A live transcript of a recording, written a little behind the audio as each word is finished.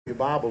Your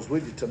Bibles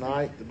with you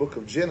tonight, the book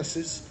of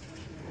Genesis.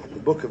 The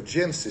book of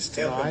Genesis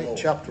tonight,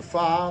 chapter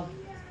 5.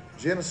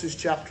 Genesis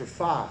chapter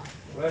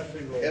 5.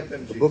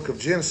 The book of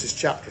Genesis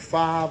chapter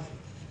 5. I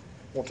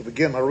want to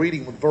begin my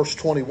reading with verse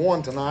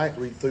 21 tonight,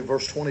 read through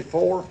verse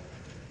 24,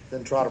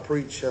 then try to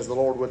preach as the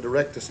Lord would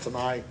direct us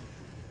tonight.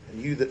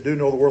 And you that do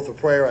know the worth of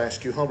prayer, I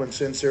ask you humbly and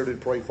sincerely to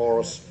pray for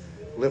us.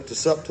 Lift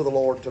us up to the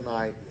Lord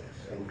tonight.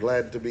 We're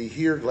glad to be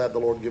here, glad the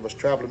Lord give us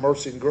traveling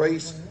mercy and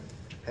grace.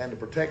 Hand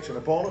of protection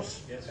upon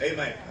us. Yes.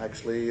 Amen.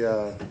 Actually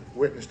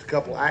witnessed a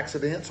couple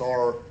accidents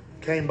or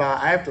came by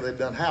after they'd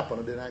done happen.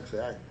 I didn't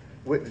actually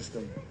witness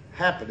them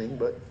happening,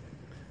 but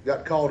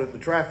got caught in the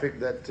traffic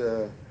that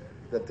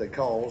they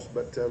caused.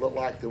 But looked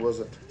like there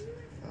wasn't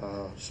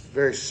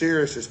very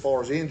serious as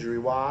far as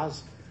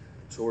injury-wise.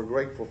 So we're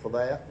grateful for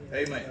that.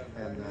 Amen.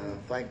 And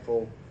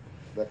thankful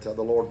that the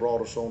Lord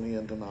brought us on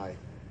in tonight.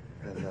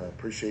 And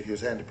appreciate His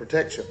hand of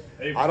protection.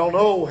 Amen. I don't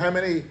know how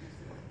many...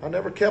 I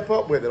never kept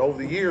up with it over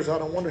the years. I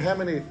don't wonder how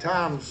many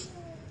times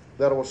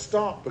that I was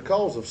stopped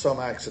because of some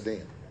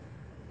accident.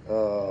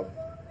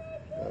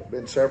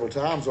 Been several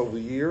times over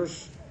the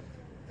years,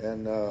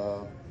 and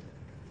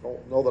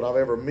don't know that I've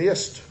ever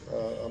missed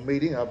a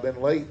meeting. I've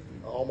been late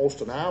almost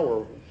an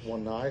hour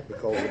one night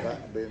because of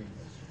that, been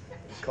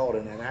caught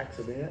in an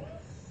accident.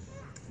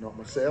 Not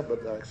myself,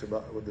 but actually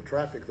with the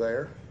traffic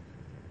there.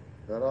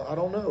 But I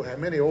don't know how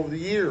many over the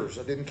years.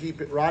 I didn't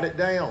write it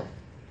down,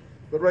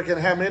 but reckon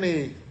how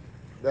many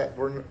that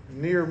were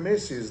near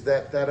misses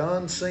that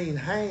unseen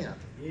hand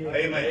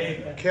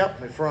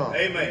kept me from.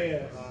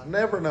 Amen.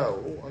 Never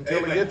know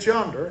until it gets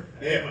yonder.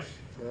 Yes.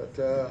 But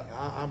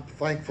I'm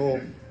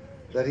thankful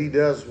that He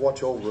does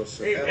watch over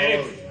us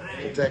and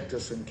protect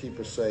us and keep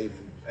us safe.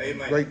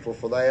 Amen. Grateful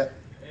for that.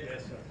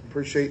 Yes, sir.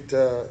 Appreciate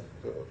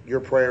your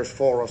prayers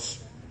for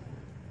us.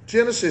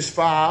 Genesis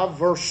 5,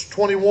 verse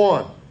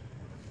 21.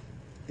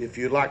 If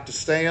you'd like to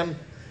stand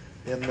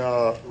in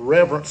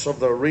reverence of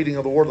the reading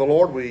of the Word of the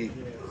Lord, we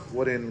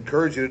would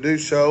encourage you to do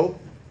so.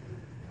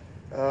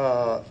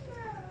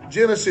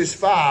 Genesis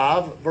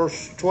 5,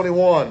 verse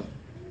 21.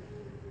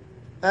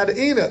 And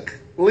Enoch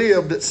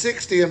lived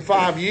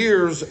 65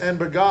 years and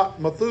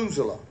begot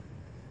Methuselah.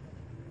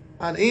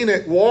 And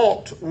Enoch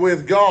walked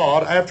with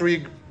God after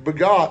he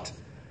begat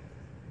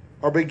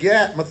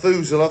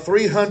Methuselah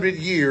 300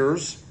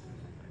 years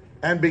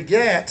and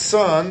begat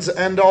sons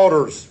and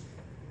daughters.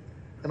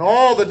 And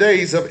all the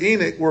days of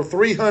Enoch were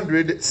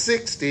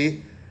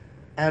 365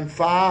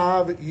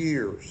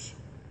 years.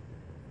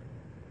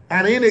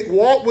 And Enoch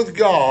walked with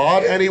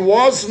God, and he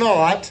was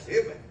not,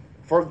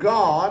 for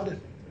God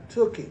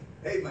took him.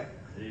 Amen.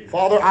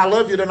 Father, I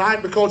love you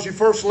tonight because you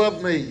first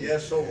loved me.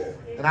 Yes, Lord.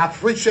 And I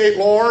appreciate,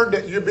 Lord,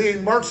 that you're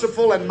being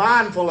merciful and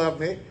mindful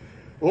of me,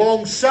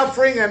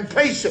 long-suffering and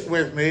patient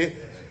with me,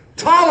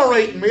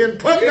 tolerating me and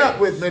putting up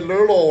with me,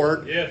 dear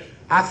Lord. Yes.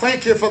 I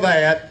thank you for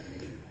that.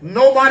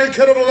 Nobody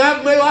could have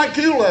loved me like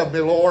you love me,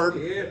 Lord.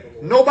 Yes.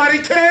 Nobody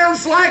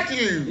cares like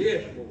you.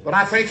 Yes. But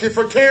I thank you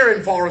for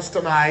caring for us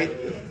tonight.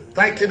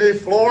 Thank you,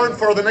 Lord,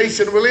 for the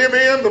nation we live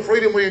in, the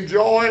freedom we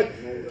enjoy,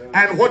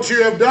 and what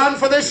you have done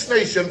for this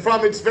nation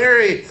from its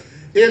very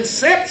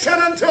inception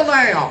until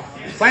now.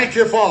 Thank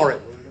you for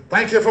it.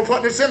 Thank you for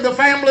putting us in the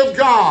family of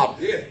God,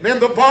 and in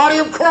the body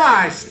of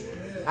Christ.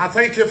 I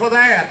thank you for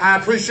that. I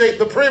appreciate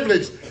the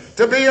privilege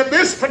to be in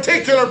this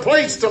particular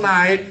place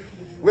tonight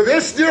with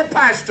this dear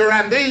pastor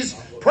and these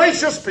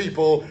precious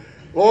people.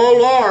 Oh,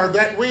 Lord,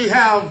 that we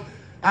have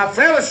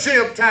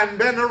fellowshiped and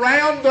been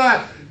around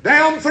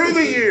down through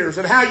the years,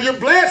 and how you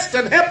blessed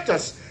and helped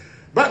us.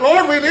 But,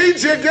 Lord, we need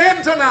you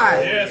again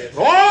tonight. Yes.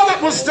 All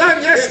that was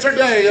done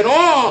yesterday and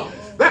all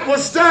that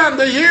was done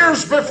the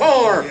years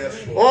before,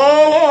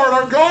 oh, Lord,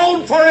 are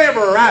gone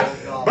forever.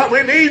 But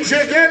we need you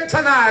again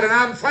tonight, and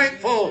I'm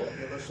thankful,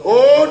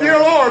 oh, dear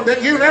Lord,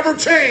 that you never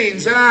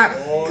change. And I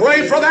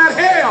pray for that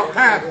help.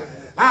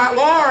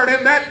 Lord,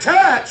 and that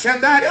touch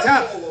and that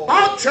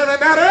unction and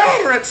that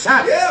utterance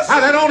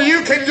that only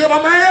you can give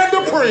a man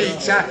to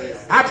preach.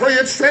 I pray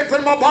you'd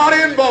strengthen my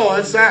body and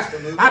voice.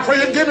 I pray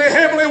you'd give me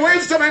heavenly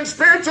wisdom and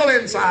spiritual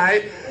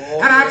insight.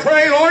 And I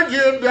pray, Lord,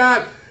 you'd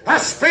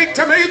speak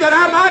to me that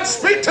I might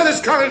speak to this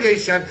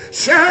congregation.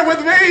 Share with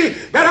me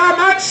that I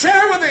might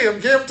share with them.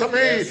 Give to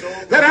me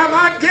that I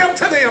might give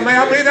to them. May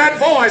I be that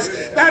voice,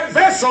 that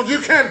vessel you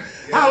can,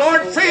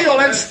 Lord, feel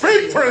and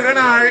speak through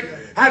tonight.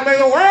 And may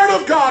the word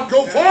of God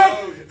go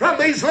forth from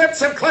these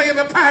lips of clay in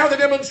the power of the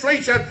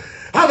demonstration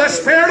of the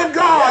Spirit of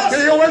God.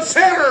 Deal with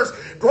sinners.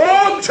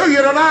 Draw to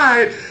you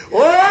tonight.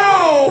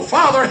 Oh,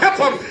 Father, help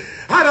them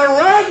how to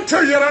run to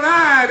you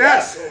tonight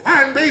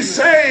and be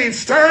saved.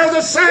 Stir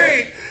the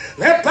saint.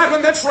 Let that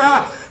one that's,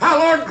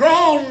 Lord,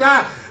 grown,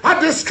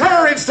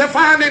 discouraged to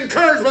find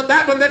encouragement.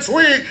 That one that's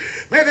weak,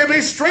 may they be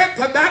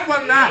strengthened. That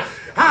one,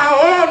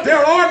 oh,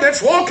 dear Lord,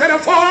 that's walking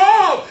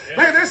afar.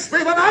 May this be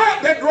the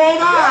night that grow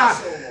nigh.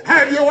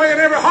 Have your way in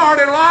every heart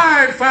and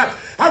life.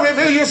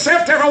 Reveal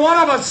yourself to every one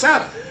of us.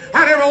 And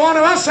every one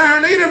of us are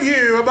in need of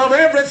you above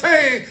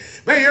everything.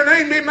 May your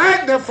name be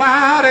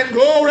magnified and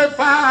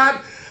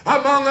glorified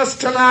among us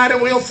tonight. And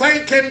we'll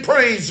thank and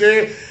praise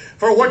you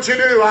for what you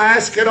do. I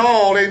ask it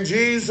all in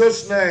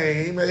Jesus'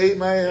 name.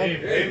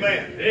 Amen.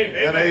 Amen.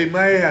 And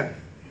amen.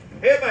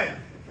 Amen.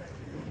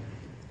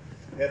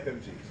 Help him,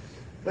 Jesus.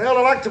 Well,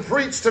 I'd like to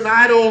preach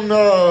tonight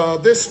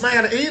on this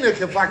man Enoch,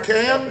 if I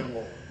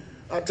can,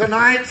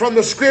 tonight from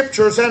the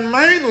Scriptures, and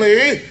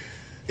mainly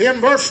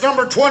in verse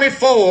number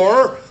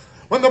 24,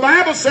 when the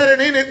Bible said,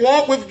 and Enoch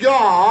walked with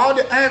God,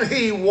 and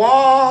he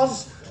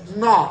was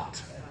not.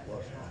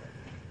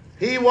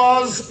 He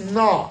was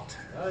not.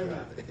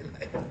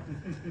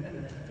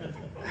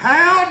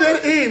 How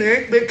did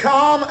Enoch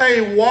become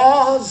a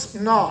was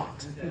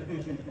not?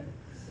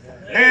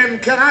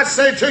 And can I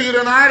say to you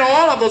tonight,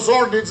 all of us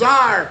ought to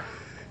desire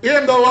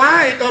in the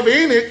light of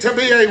Enoch to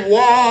be a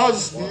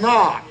was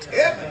not.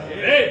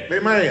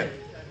 Amen.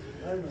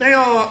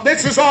 Now,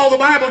 this is all the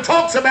Bible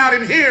talks about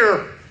him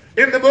here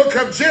in the book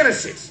of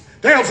Genesis.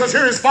 Tells us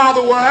who his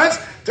father was,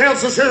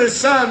 tells us who his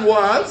son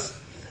was,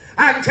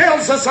 and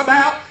tells us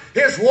about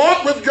his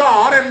walk with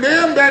God, and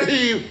then that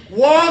he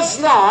was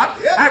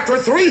not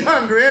after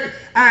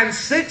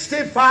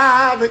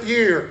 365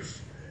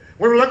 years.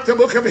 We look at the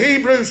book of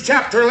Hebrews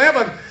chapter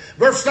 11,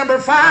 verse number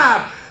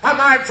 5.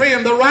 My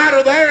friend, the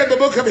writer there in the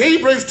book of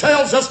Hebrews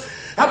tells us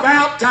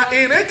about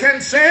Enoch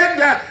and said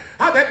that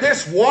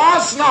this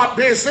was not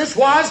business,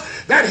 was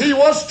that he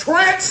was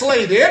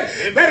translated,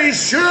 that he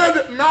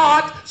should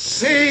not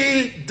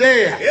see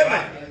death.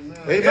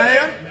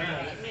 Amen.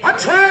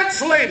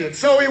 Translated.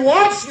 So he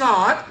was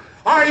not,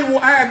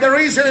 and the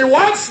reason he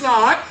was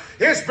not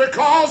is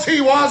because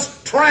he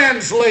was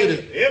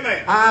translated.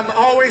 Amen. I'm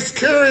always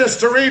curious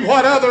to read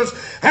what others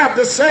have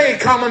to say,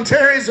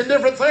 commentaries and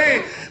different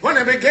things. When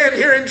they began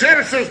here in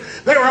Genesis,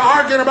 they were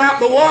arguing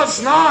about the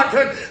was not,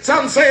 and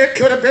some say it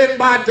could have been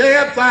by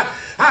death.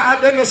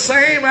 I've been the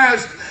same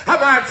as,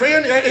 my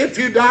friend, if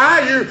you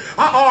die, you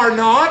are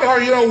not,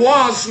 or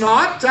was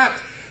not.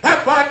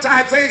 But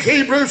I think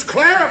Hebrews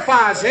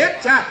clarifies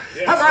it,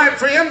 my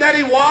friend, that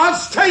he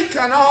was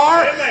taken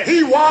or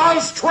he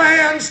was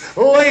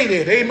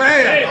translated.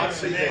 Amen.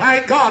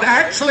 Thank God.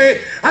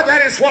 Actually,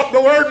 that is what the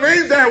word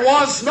means. There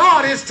was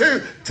not is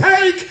to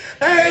take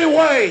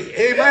away.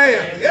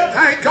 Amen.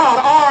 Thank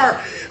God. Or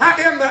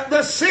in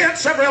the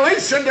sense of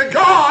relation to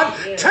God,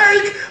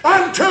 take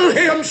unto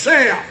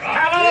himself.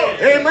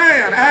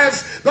 Amen.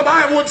 As the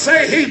Bible would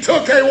say, he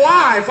took a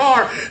wife,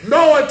 or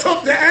Noah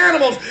took the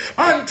animals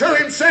unto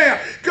himself.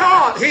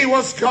 God, he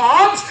was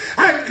God's,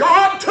 and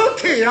God took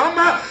him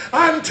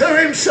unto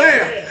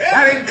himself.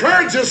 That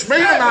encourages me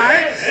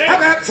tonight,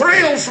 and that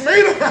thrills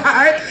me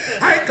tonight.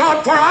 Thank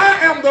God, for I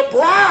am the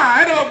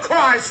bride of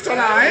Christ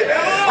tonight.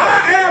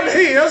 I am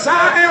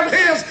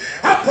his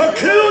a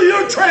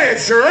peculiar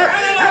treasure,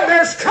 and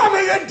there's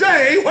coming a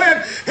day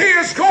when he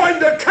is going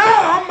to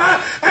come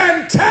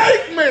and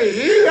take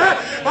me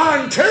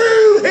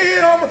unto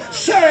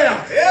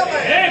himself.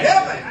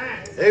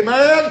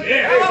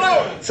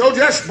 Amen. So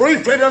just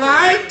briefly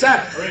tonight,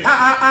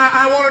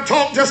 I want to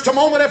talk just a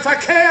moment, if I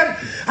can.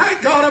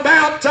 Thank God,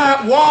 about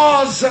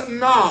was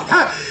not.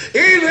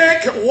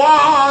 Enoch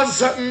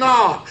was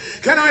not.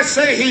 Can I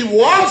say he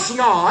was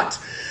not?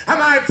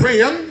 My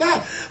friend,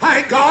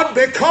 thank God,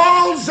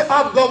 because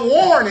of the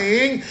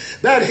warning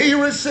that he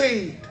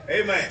received.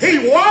 Amen. He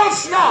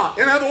was not.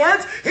 In other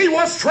words, he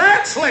was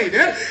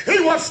translated. He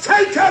was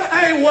taken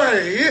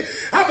away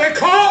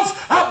because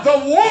of the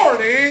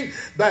warning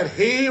that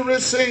he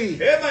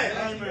received.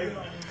 Amen.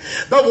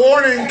 The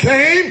warning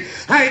came,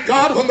 thank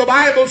God, when the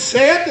Bible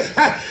said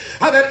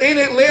that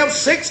Enoch lived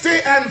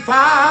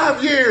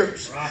 65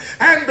 years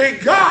and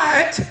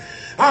begat,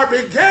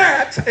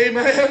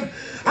 amen,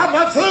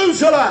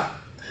 Methuselah.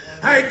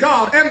 Thank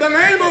God. And the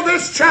name of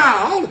this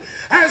child,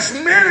 as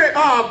many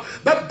of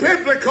the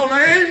biblical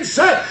names,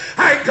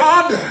 thank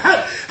God,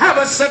 have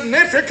a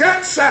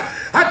significance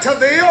to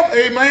them.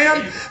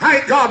 Amen.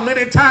 Thank God.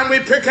 Many times we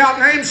pick out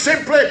names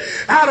simply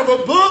out of a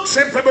book,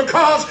 simply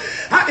because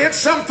it's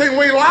something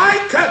we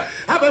like.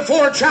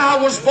 Before a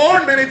child was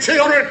born, many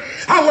children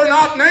were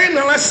not named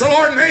unless the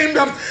Lord named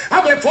them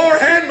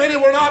beforehand. Many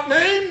were not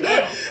named,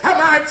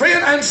 my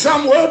friend, and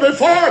some were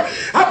before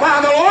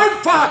by the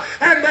Lord,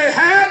 and they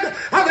had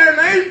their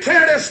name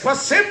carried a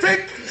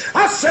specific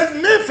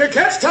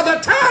significance to the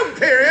time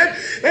period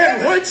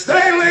in which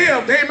they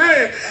lived.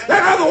 Amen. In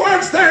other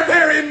words, their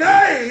very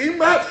name,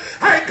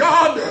 thank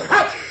God,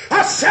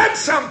 said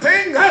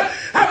something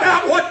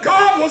about what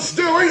God was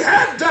doing,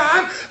 had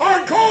done,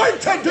 or going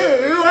to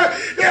do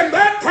in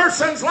that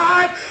person's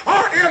life,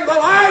 or in the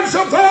lives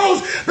of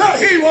those that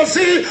he or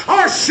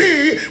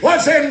she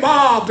was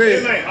involved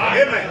in.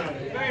 Amen.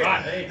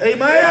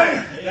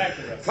 Amen.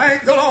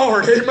 Thank the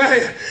Lord.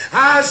 Amen.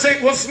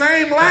 Isaac was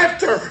named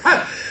laughter.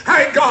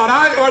 Thank God.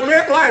 I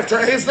meant laughter.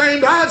 He's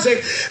named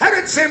Isaac, and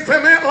it simply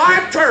meant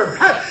laughter.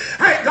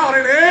 Thank God.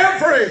 In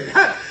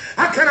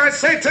How can I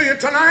say to you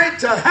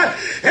tonight,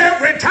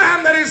 every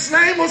time that his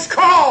name was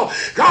called,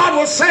 God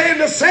was saying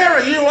to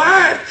Sarah, you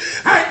lied.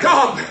 Hey,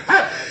 God,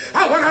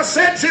 when I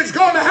said she's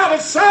going to have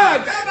a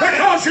son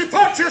because you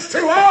thought she was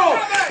too old.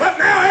 But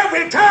now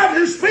every time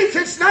you speak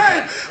his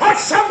name or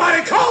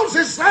somebody calls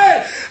his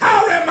name,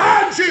 I'll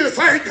remind you,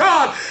 thank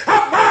God,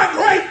 of my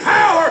great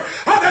power,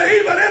 that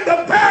even in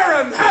the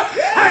barren,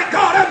 thank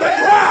God, in the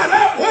dried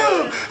up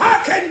womb,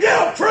 I can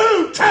give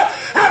fruit and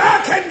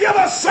I can give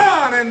a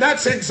son. And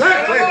that's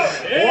exactly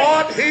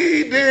what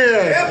he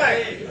did.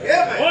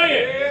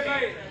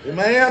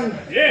 Amen.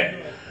 Yeah.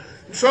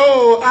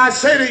 So I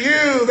say to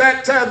you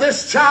that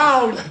this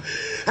child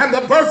and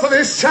the birth of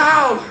this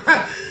child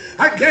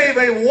I gave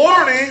a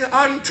warning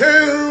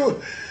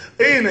unto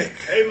Enoch.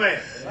 Amen.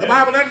 The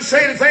Bible doesn't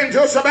say anything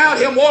to us about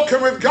him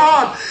walking with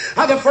God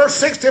the first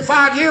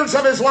 65 years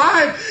of his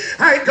life.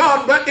 Thank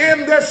God, but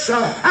in this,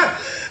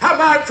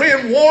 my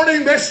friend,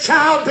 warning, this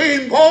child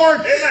being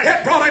born,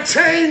 it brought a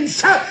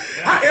change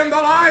in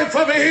the life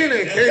of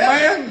Enoch.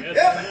 Amen.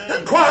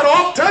 And quite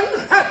often,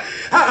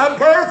 a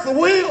birth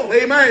will.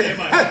 Amen.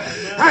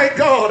 Thank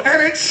God.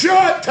 And it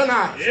should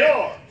tonight.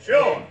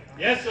 Sure.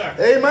 Yes, sir.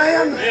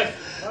 Amen. Yes.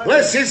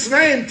 Bless his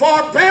name,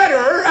 for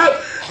better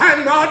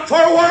and not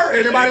for worse.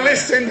 Anybody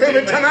listening to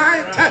me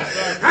tonight?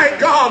 Thank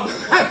God.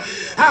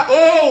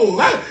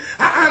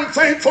 I'm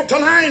thankful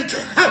tonight.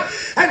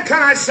 And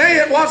can I say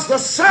it was the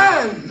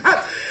son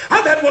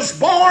that was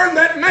born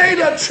that made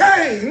a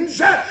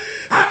change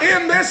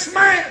in this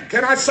man?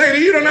 Can I say to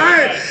you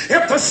tonight,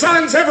 if the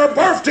son's ever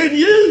birthed in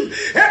you,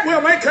 it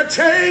will make a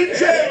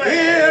change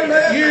in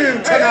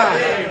you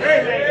tonight.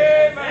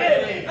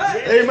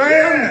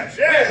 Amen.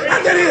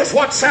 And that is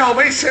what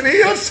salvation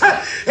is.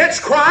 It's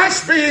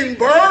Christ being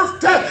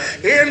birthed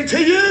into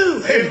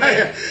you.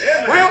 Amen.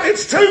 Well,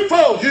 it's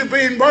twofold. You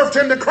being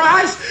birthed into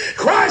Christ,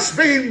 Christ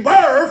being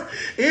birthed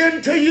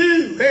into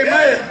you.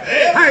 Amen.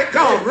 Thank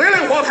God.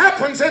 Really what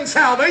happens in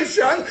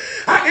salvation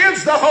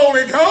is the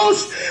Holy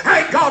Ghost.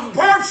 Thank God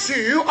births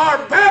you or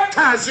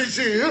baptizes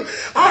you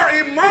or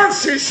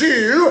immerses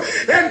you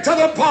into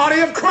the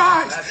body of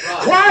Christ.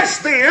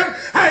 Christ then,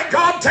 thank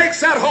God,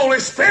 takes that Holy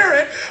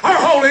Spirit or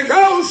Holy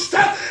Ghost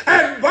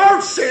and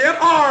births it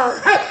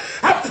or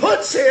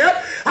puts it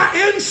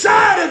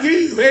inside of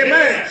you.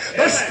 Amen.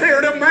 The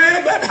spirit of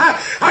man that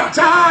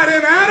died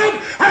in Adam,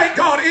 thank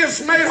God,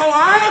 is made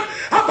alive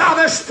by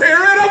the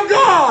Spirit of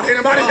God.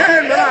 Anybody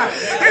hearing that?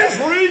 Is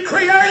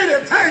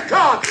recreated, thank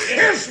God.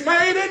 Is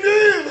made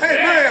anew.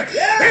 Amen.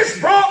 Is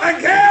brought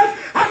again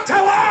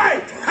to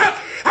life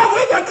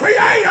with the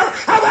Creator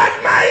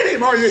that made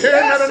him. Are you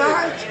hearing that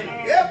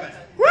tonight?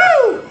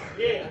 Woo!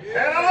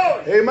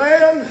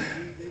 Amen.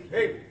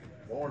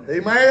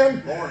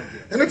 Amen.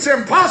 And it's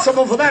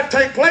impossible for that to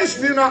take place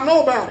if you do not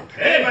know about it.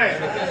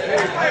 Amen.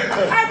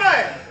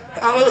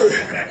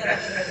 Hallelujah.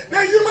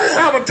 Now you may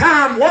have a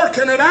time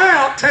working it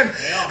out and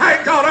I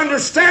got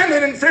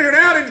understanding and figured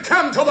out and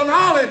come to the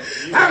knowledge.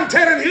 I'm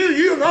telling you,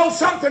 you know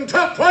something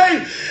took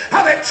place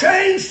that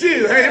changed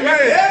you. Amen.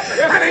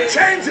 And it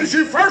changes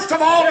you first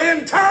of all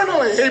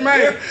internally.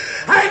 Amen.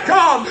 Thank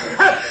God.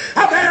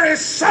 There is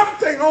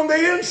something on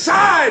the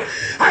inside.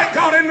 Thank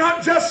God, and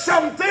not just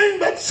something,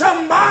 but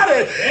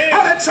somebody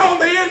that's on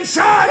the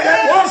inside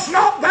that was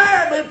not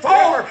there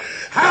before.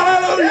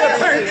 Hallelujah,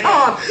 thank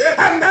God.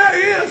 And that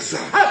is,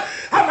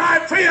 my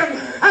friend,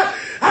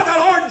 the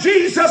Lord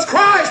Jesus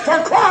Christ.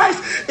 For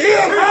Christ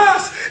in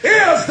us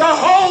is the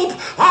hope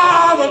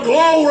of the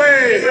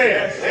glory.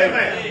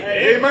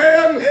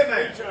 Amen.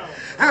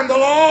 And the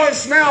law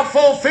is now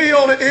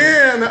fulfilled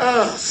in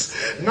us.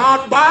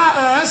 Not by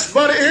us,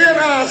 but in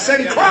us.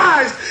 And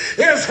Christ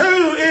is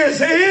who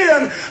is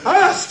in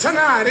us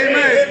tonight.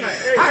 Amen.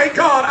 Thank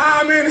God,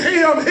 I'm in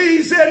Him,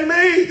 He's in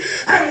me,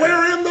 and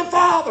we're in the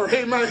Father.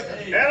 Amen.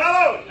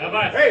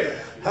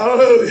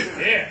 Hallelujah.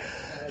 Yeah.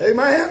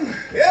 Amen.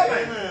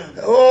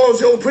 Oh,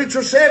 the old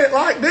preacher said it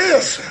like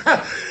this.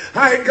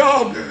 Thank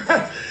God.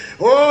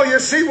 Oh, you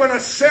see, when a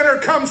sinner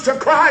comes to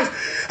Christ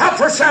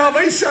for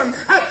salvation,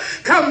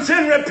 comes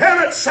in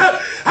repentance,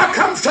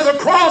 comes to the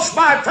cross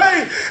by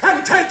faith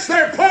and takes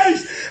their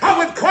place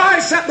with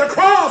Christ at the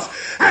cross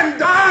and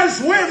dies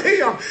with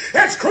Him,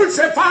 is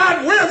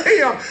crucified with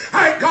Him.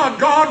 Thank God,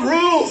 God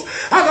rules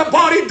the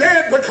body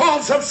dead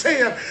because of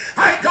sin.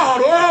 Thank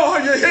God. Oh,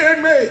 are you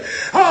hearing me?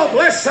 Oh,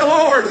 bless the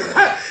Lord.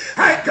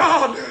 Thank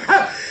God.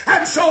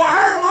 And so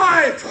our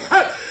life,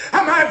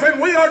 when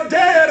we are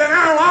dead and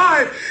our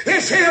life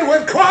is hid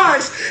with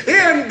Christ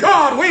in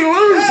God, we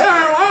lose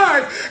our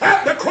life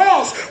at the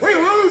cross. We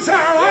lose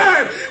our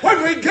life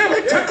when we give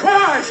it to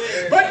Christ.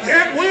 But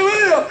yet we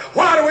live.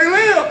 Why do we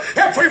live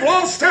if we've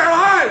lost our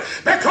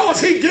life?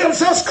 Because He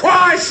gives us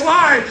Christ's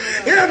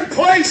life in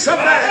place of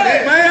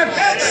that. Amen.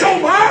 So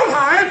my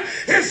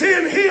life is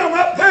in Him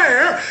up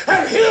there,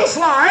 and His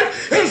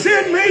life is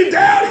in me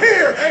down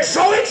here.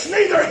 So it's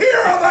neither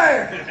here or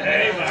there.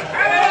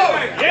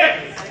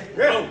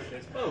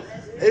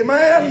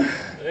 Amen.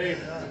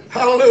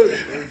 Hallelujah.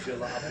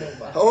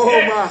 Oh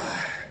my.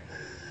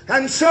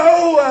 And so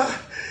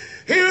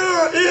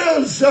here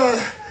is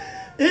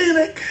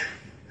Enoch.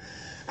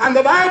 And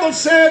the Bible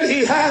said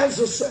he has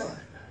a son.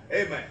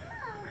 Amen.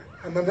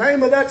 And the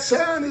name of that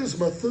son is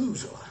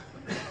Methuselah.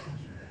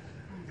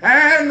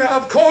 And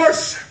of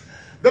course,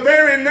 the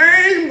very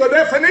name, the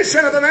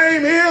definition of the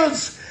name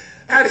is,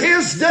 at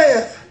his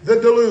death, the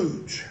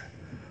deluge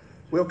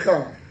will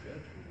come.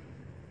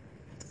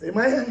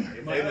 Amen.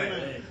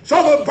 Amen.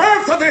 So the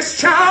birth of this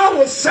child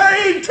was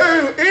saying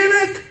to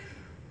Enoch,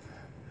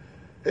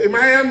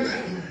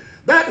 amen,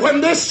 that when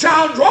this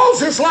child draws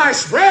his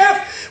last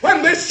breath,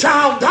 when this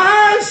child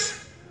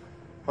dies,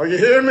 are you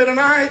hearing me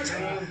tonight?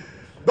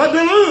 The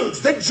deluge,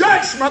 the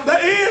judgment, the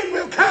end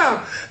will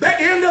come. The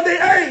end of the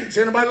age.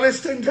 Anybody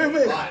listening to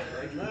me?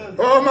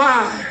 Oh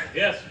my.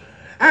 Yes.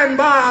 And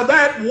by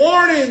that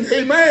warning,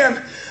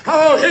 amen.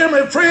 Oh, hear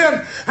me,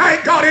 friend.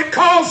 Thank God it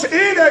caused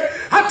Enoch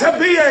to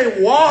be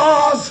a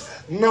was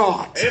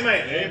not.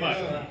 Amen.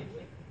 Amen.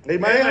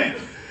 Amen.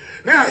 Amen.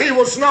 Now, he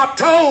was not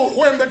told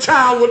when the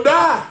child would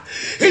die.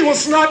 He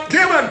was not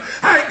given,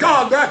 thank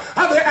God,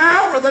 the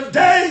hour, the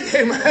day,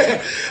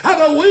 amen,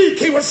 the week.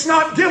 He was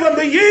not given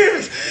the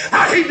years.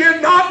 He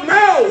did not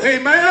know,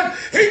 amen.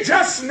 He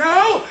just knew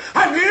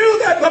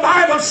that the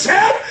Bible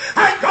said,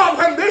 thank God,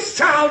 when this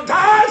child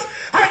dies,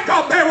 thank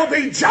God, there will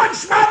be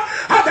judgment,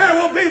 there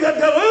will be the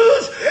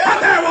deluge,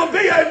 there will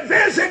be a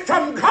visit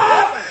from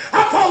God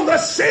upon the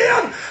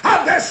sin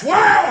of this world.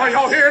 Are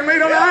y'all hearing me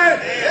tonight?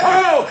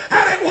 Oh,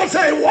 and it was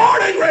a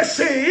warning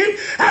received,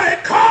 and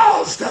it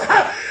caused in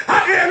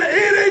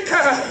Enoch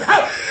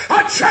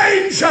a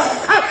change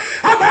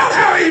about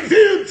how he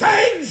viewed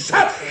things.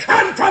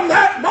 And from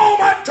that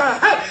moment,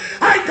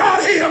 thank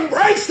God, he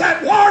embraced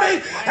that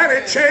warning, and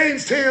it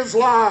changed his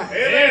life.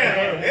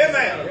 Amen.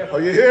 Amen.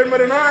 Are you hearing me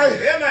tonight?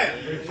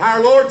 Amen.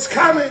 Our Lord's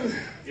coming.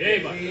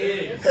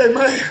 Amen.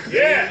 Amen.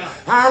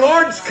 Yes. Our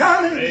Lord's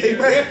coming.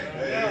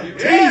 Amen.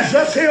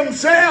 Jesus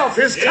himself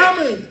is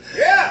coming.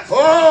 Yes.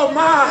 Oh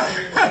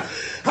my.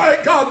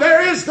 Thank God,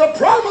 there is the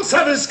promise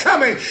of his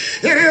coming.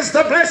 It is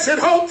the blessed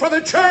hope for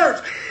the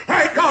church.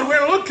 Thank God,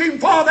 we're looking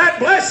for that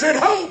blessed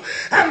hope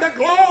and the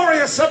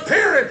glorious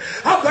appearing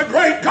of the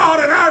great God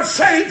and our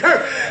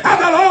Savior,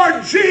 and the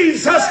Lord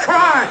Jesus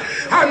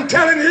Christ. I'm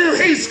telling you,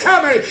 he's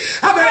coming.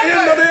 The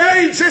end of the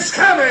age is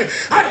coming.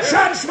 A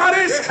judgment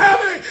is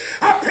coming.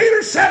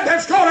 Peter said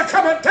there's going to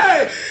come a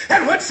day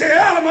in which the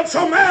elements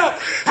will melt,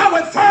 and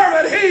with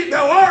fervent heat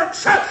the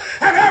works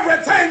and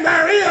everything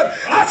therein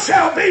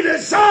shall be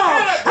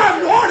dissolved.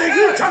 I'm warning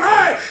you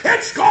tonight,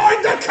 it's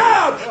going to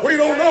come. We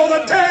don't know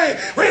the day.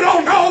 We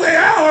don't know the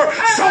hour.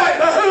 So it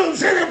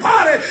behooves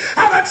anybody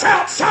that's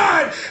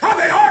outside of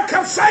the ark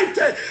of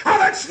safety,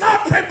 that's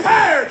not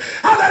prepared,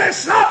 that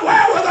is not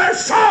well with their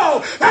soul,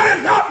 that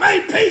has not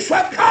made peace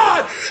with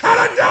God,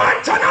 and to do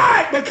it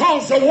tonight,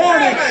 because the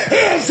warning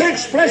is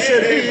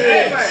explicit. He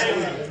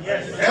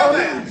is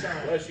coming.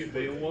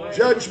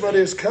 Judgment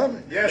is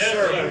coming. Yes,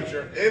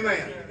 sir.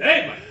 Amen.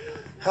 Amen.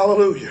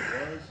 Hallelujah.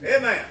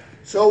 Amen.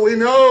 So we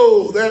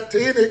know that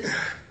Enoch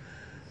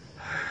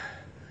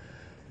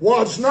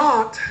was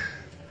not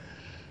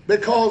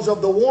because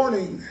of the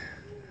warning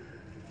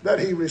that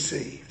he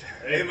received.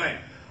 Amen.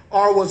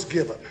 Or was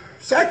given.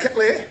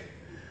 Secondly,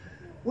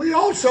 we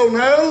also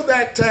know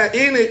that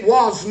Enoch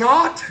was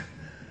not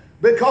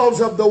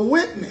because of the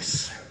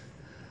witness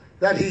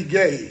that he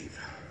gave.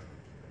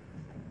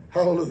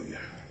 Hallelujah.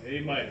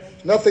 Amen.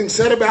 Nothing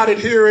said about it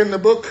here in the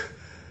book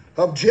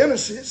of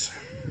Genesis.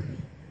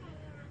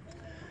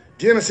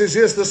 Genesis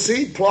is the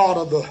seed plot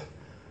of the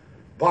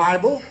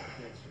Bible.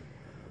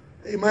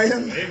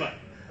 Amen. Amen.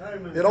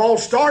 It all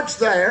starts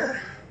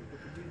there.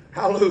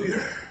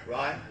 Hallelujah.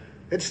 Right.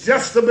 It's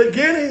just the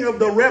beginning of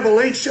the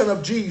revelation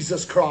of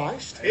Jesus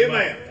Christ.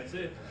 Amen. That's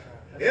it.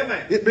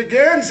 Amen. It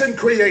begins in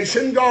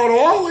creation. God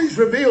always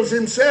reveals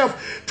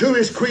himself to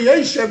his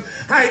creation,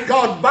 thank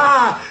God,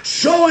 by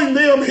showing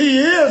them he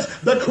is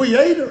the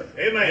creator.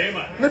 Amen.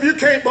 Amen. And if you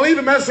can't believe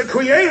him as the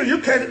creator, you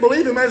can't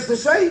believe him as the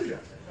Savior.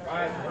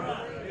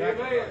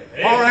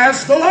 Or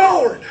as the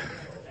Lord.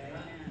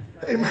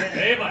 Amen.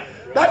 Amen.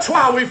 That's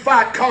why we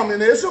fight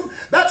communism.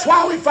 That's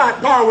why we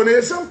fight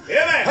Darwinism.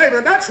 Amen.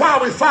 Amen. That's why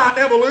we fight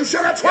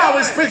evolution. That's why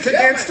we speak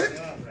against it.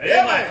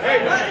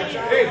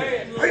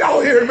 Amen. Are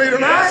y'all hearing me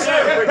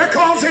tonight?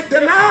 Because it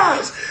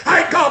denies,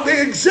 thank God,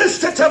 the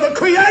existence of a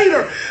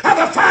creator, and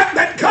the fact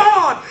that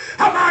God,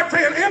 my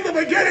friend, in the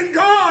beginning,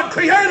 God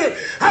created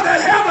the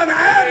heaven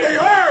and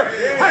the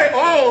earth. Hey,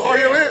 oh, are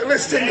you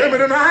listening to me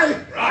tonight?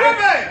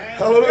 Amen.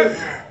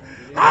 Hallelujah.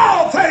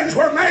 All things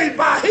were made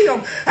by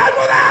him, and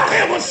without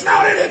him was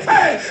not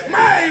anything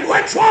made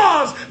which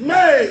was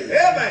made.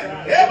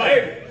 Amen.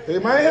 Amen.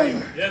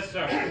 Amen. Yes,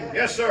 sir.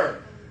 Yes,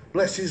 sir.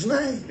 Bless his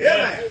name.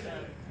 Amen.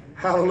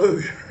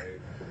 Hallelujah.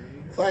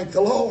 Thank the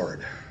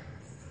Lord.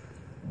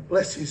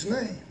 Bless his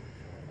name.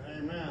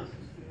 Amen.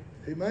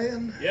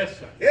 Amen. Yes,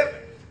 sir. Amen.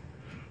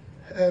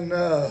 And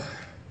I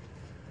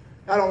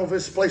don't know if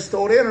it's a place to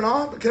throw it in or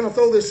not, but can I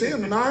throw this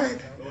in tonight?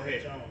 Go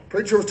ahead.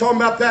 Preacher was talking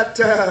about that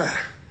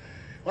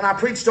when I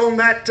preached on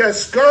that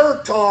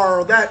skirt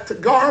or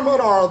that garment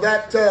or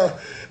that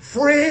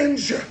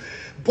fringe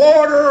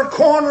border or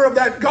corner of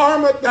that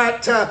garment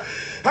that,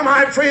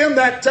 my friend,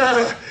 that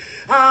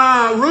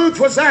Ruth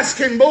was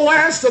asking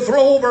Boaz to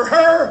throw over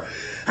her.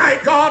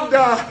 Thank God,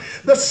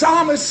 the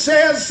psalmist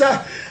says,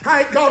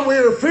 thank God, we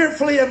are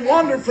fearfully and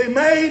wonderfully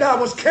made. I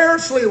was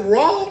carelessly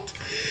wrought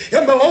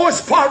in the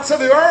lowest parts of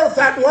the earth.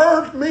 That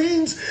word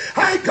means,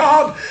 thank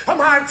God,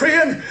 my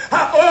friend,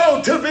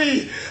 to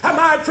be,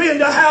 my friend,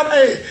 to have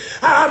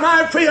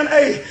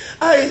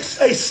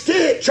a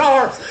stitch,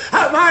 or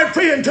my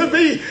friend, to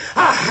be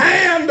a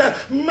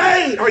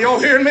handmaid. Are y'all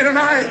hearing me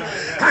tonight?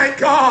 Thank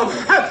God.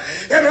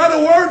 In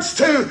other words,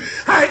 to,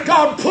 thank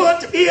God,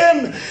 put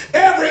in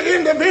every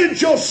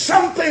individual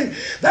something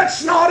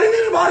that's not in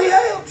anybody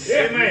else.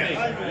 Amen.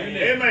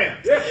 Amen.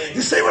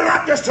 You see, we're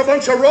not just a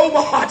bunch of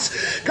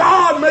robots.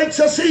 God makes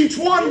us each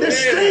one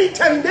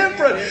distinct and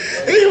different,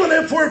 even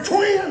if we're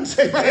twins.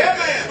 Amen.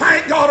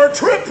 Thank God, or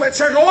triplets,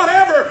 or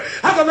whatever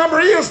the number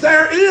is.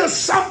 There is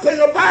something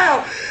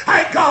about,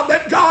 thank God,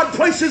 that God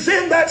places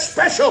in that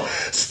special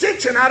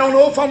stitching. I don't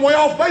know if I'm way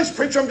off base,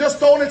 preacher. I'm just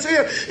throwing it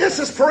in. This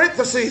is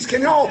parentheses.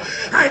 Can y'all,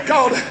 thank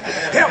God,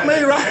 help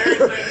me right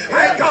here?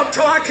 Thank God,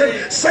 till I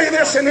can say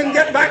this and then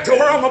get back to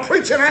where I'm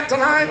preaching at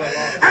tonight.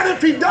 And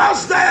if he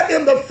does that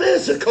in the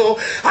physical,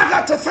 I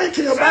got to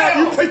thinking about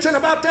you preaching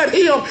about that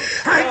hymn.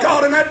 Thank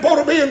God, and that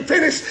boat being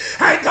finished.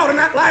 Thank God, and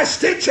that last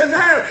stitch in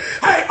there.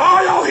 Hey,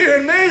 are y'all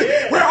hearing me?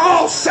 We're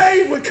all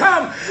saved. We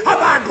come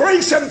by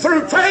grace and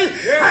through faith.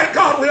 Thank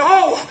God, we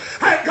all,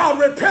 thank God,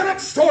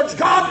 repentance towards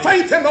God,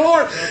 faith in the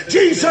Lord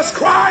Jesus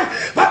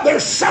Christ. But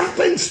there's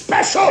something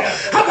special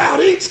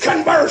about each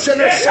conversion.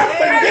 There's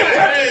something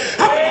different.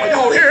 Are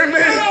y'all hearing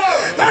me?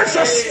 There's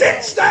a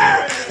stitch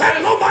there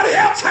that nobody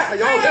else has.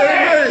 Y'all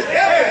hearing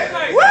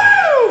me?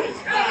 Woo!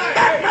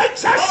 That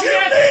makes us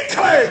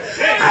uniquely,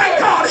 thank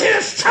God,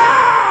 his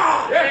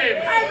child.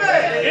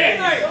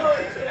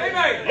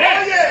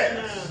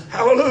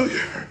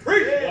 Hallelujah.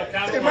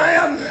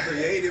 Amen.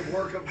 Creative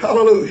work of God.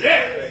 Hallelujah.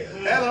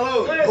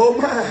 Hallelujah. Oh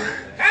my.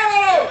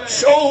 Hallelujah.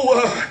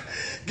 So,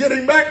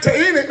 getting back to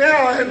Enoch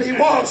now, and he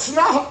was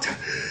not.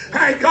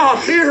 Thank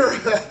God here.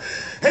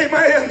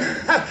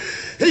 Amen.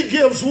 He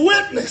gives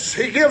witness.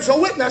 He gives a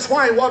witness.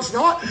 Why he was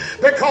not?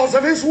 Because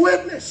of his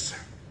witness.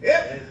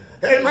 Yep.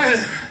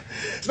 Amen.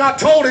 It's not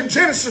told in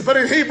Genesis, but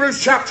in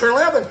Hebrews chapter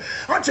 11.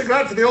 Aren't you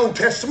glad for the Old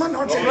Testament?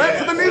 Aren't you glad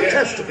for the New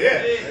Testament?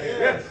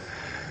 Yeah.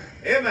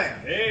 Amen.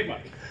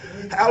 Amen.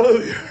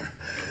 Hallelujah.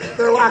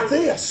 They're like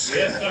this.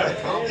 Yes, sir.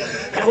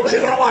 Hallelujah.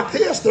 They're not like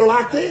this. They're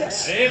like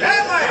this. Amen.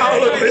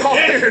 Hallelujah. Y'all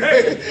hear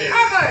me?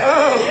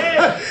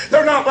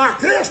 They're not like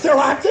this. They're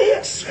like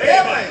this.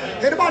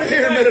 Amen. Anybody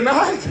hearing me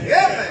tonight?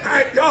 Amen.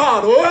 Thank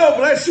God. Well,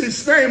 bless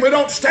his name. We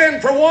don't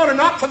stand for one and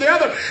not for the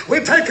other.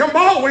 We take them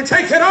all. We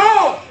take it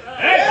all.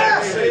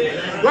 Yes.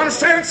 You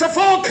understand? It's a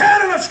full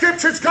canon of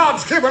scriptures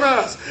God's given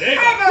us. Amen.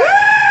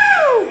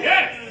 Woo!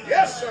 Yes.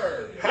 Yes,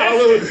 sir.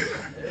 Hallelujah.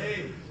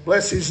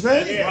 Bless his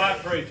name. Right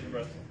preaching,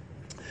 brother.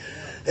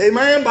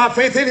 Amen. By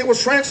faith in it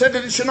was translated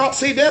that it should not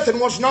see death, and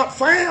was not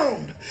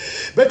found,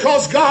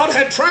 because God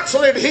had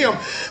translated him.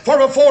 For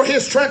before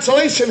his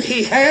translation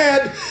he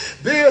had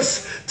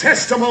this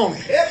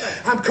testimony.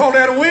 I'm called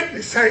out a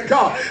witness, thank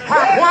God.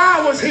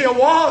 Why was he a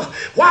was?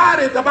 Why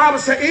did the Bible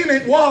say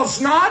Enoch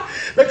was not?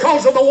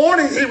 Because of the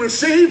warning he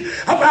received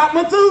about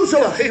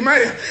Methuselah.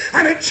 Amen.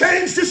 And it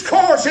changed his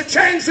course. It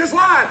changed his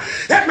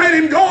life. It made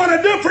him go in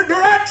a different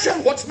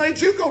direction. What's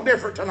made you go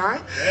different tonight?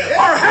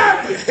 Or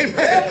have you?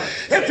 Amen.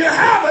 If you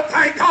haven't,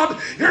 thank God,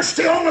 you're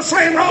still on the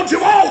same road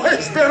you've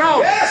always been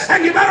on.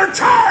 And you better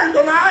turn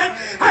tonight.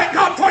 Thank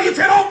God for you. If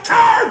you don't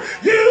turn,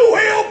 you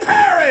will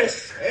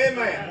perish.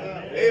 Amen.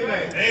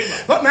 Amen.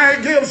 Amen. But now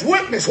he gives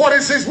witness. What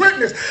is his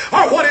witness?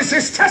 Or what is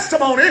his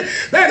testimony?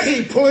 That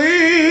he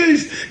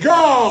pleased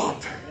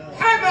God.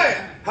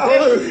 Amen.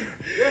 Hallelujah.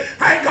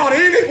 Thank God,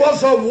 Enoch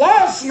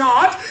was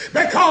not,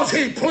 because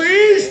he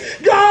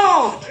pleased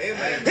God.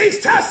 Amen.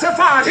 He's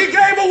testified. He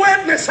gave a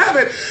witness of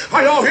it.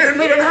 Are y'all hearing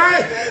me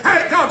tonight?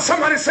 Thank God.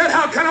 Somebody said,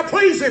 how can I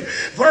please him?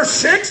 Verse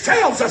 6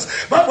 tells us,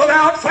 but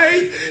without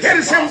faith it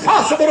is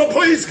impossible to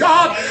please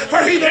God.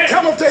 For he that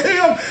cometh to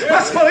him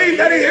must believe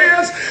that he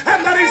is,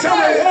 and that he's a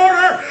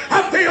rewarder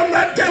of them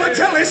that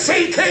diligently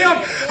seek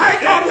him.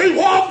 Thank God, we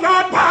walk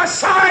not by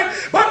sight,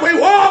 but we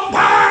walk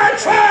by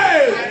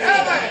faith.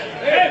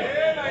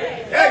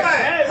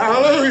 Amen.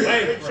 Hallelujah.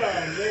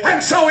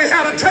 And so he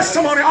had a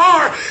testimony,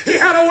 or he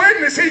had a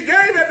witness. He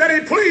gave it that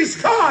he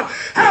pleased God.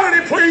 How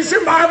did he please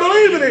him? By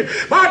believing him,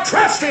 by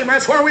trusting him.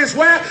 That's where we was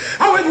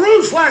with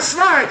Ruth last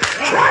night.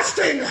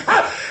 Trusting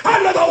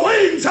under the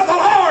wings of the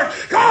Lord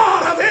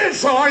God of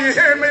Israel. Are you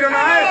hearing me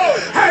tonight?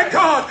 Thank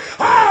God.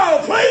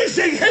 Oh,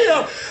 pleasing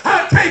him,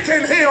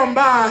 taking him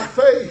by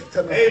faith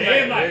tonight.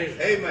 Amen.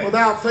 Amen.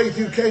 Without faith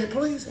you can't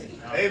please him.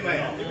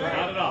 Amen.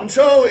 And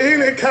so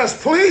Enoch has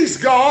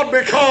pleased God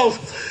because,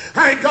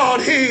 thank God,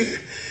 he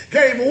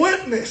gave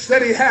witness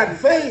that he had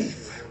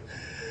faith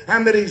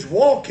and that he's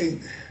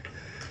walking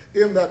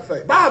in that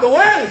faith. By the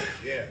way,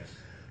 Yes.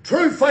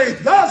 true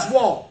faith does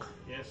walk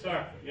Yes, Yes,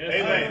 sir. Yes,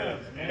 Amen. sir.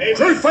 Amen.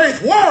 True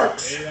faith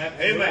works. Amen.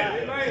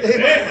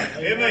 Amen.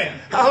 Amen.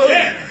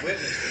 Hallelujah.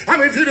 Witness. I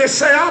mean, if you just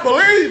say, I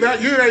believe,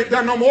 that you ain't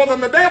done no more than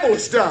the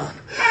devil's done.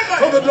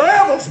 For the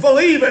devils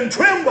believe and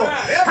tremble.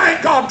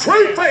 Thank God,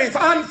 true faith,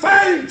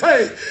 unfeigned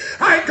faith.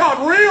 Thank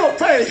God, real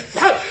faith.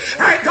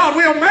 Thank God,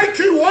 will make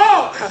you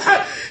walk.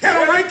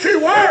 It'll make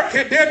you work.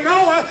 It did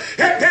Noah.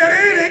 It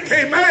did Enoch.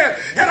 Amen.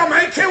 It'll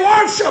make you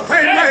worship.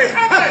 Amen.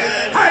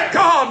 Thank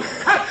God.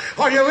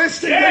 Are you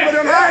listening to me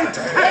tonight?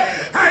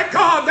 Thank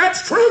God,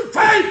 that's true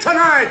faith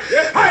tonight.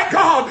 Thank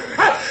God.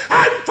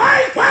 And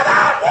faith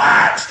without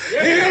works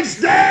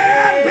is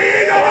dead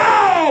being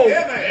alone.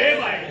 Amen.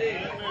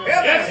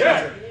 Yes,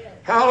 sir.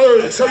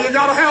 Hallelujah. So you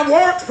got to have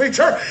works,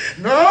 preacher.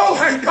 No,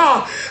 thank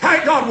God.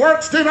 Thank God,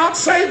 works do not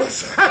save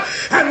us.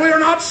 And we are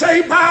not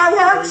saved by our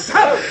works,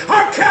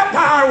 or kept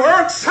by our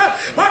works,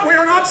 but we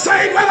are not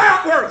saved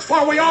without works.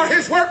 For we are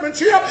His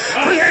workmanship,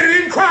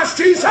 created in Christ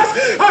Jesus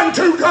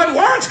unto good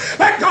works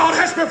that God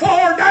has before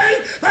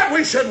ordained that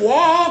we should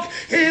walk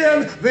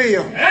in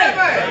them.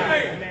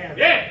 Amen.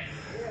 Yeah.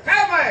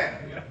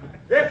 Amen.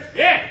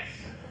 Yeah.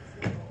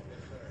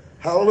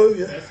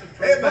 Hallelujah.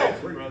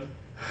 Amen. Brother.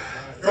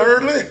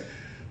 Thirdly,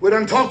 we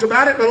done talked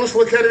about it, but let's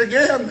look at it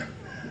again.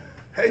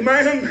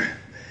 Amen.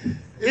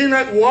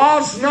 Enoch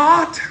was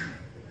not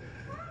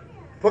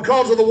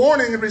because of the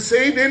warning he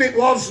received. Enoch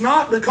was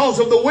not because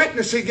of the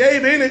witness he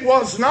gave. Enoch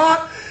was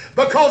not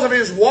because of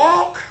his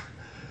walk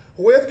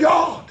with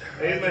God.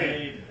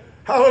 Amen.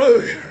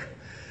 Hallelujah.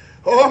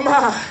 Oh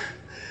my.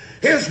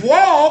 His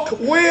walk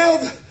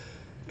with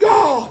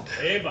God.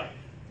 Amen.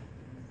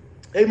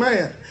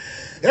 Amen.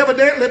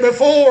 Evidently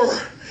before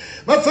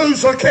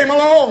Methuselah came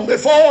along,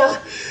 before,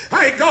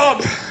 thank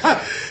God,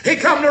 he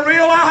come to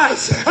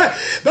realize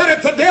that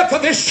at the death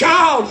of this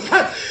child,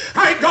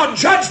 thank God,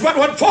 judgment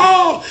would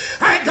fall,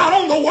 thank God,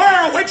 on the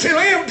world which he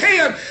lived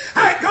in,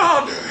 thank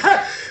God,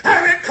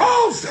 and it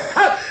caused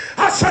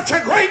such a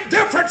great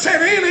difference in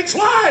Enoch's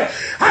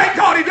life. Thank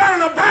God he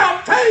done an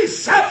about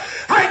face.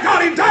 Thank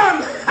God he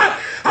done,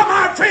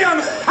 my friend,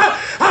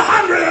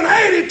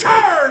 180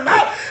 turn.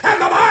 And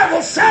the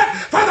Bible said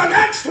for the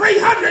next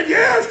 300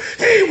 years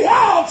he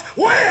walked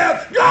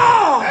with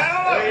God.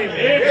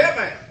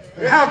 Amen.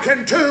 How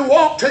can two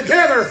walk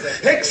together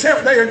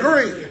except they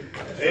agree?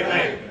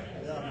 Amen.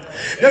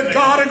 Did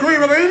God agree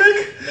with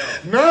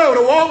Enoch? No.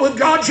 To walk with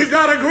God, you've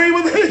got to agree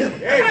with Him.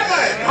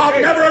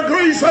 God never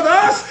agrees with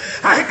us.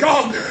 Thank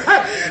God.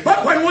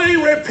 But when we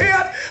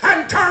repent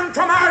and turn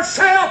from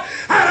ourselves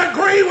and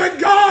agree with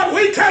God,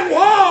 we can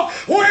walk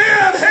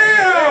with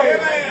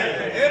Him.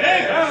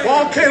 Amen.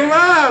 Walk in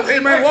love.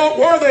 Amen. Walk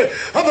worthy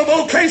of the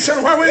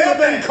vocation where we have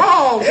been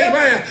called.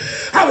 Amen.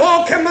 I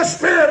walk in the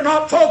Spirit,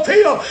 not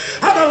fulfill of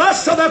the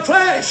lust of the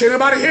flesh.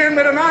 Anybody hearing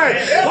me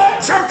tonight?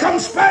 Walk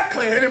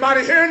circumspectly.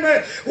 Anybody hearing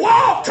me?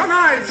 Walk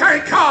tonight,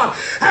 thank God,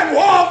 and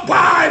walk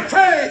by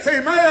faith.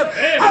 Amen.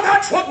 And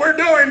that's what we're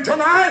doing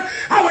tonight.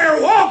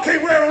 We're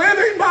walking, we're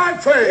living by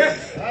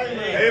faith.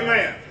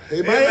 Amen.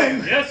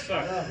 Amen. Yes,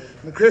 sir.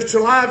 The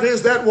Christian life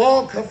is that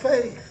walk of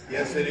faith.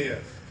 Yes, it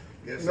is.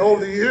 Yes, And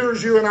over the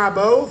years, you and I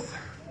both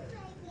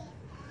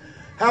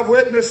have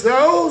witnessed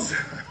those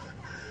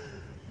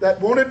that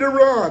wanted to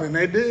run, and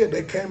they did.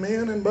 They came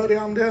in, and buddy,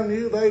 I'm telling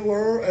you, they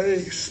were a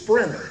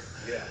sprinter.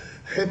 Yeah.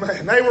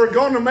 Amen. They were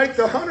going to make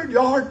the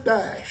 100-yard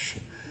dash.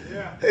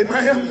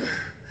 Amen.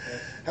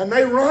 And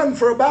they run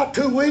for about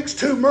 2 weeks,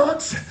 2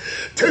 months,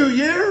 2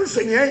 years,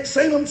 and you ain't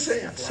seen them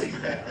since.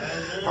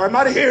 Are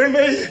anybody hearing me?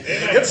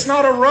 It's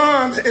not a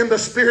run in the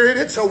Spirit,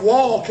 it's a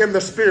walk in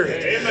the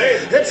Spirit.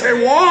 It's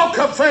a walk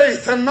of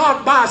faith and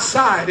not by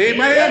sight.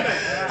 Amen.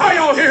 Are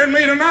y'all hearing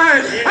me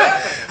tonight?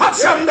 On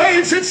some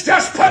days it's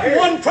just putting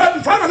one foot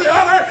in front of the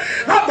other,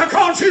 not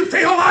because you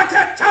feel like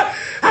it,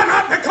 and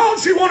not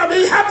because you want to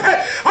be happy,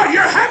 or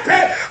you're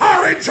happy,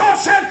 or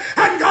rejoicing,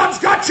 and God's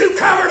got you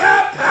covered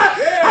up.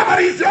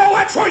 But you know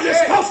that's where you're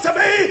supposed to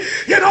be.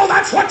 You know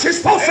that's what you're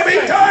supposed to be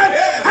doing,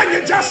 and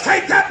you just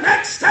take that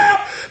next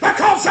step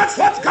because that's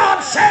what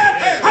God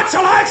said. That's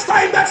the last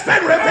thing that's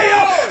been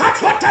revealed.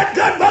 That's what that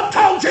good book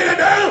told you to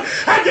do,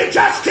 and you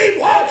just keep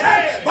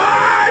walking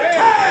by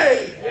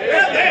faith.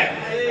 Amen.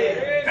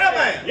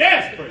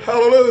 Yes, preacher.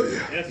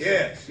 Hallelujah.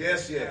 Yes,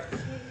 yes, yes.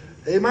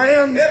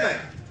 Amen. Amen.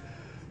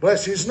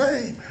 Bless His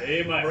name.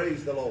 Amen.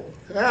 Praise the Lord.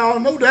 Now,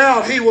 no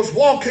doubt he was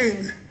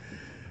walking,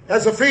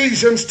 as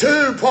Ephesians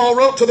 2, Paul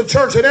wrote to the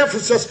church at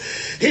Ephesus,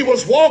 he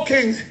was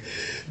walking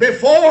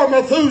before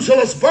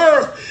Methuselah's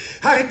birth,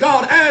 thank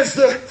God, as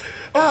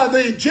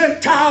the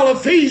Gentile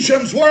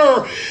Ephesians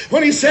were.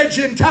 When he said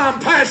in time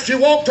past you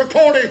walked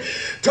according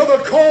to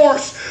the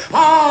course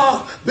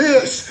of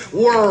this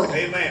world.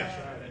 Amen.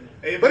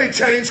 Amen. But he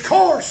changed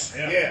course.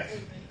 Yes.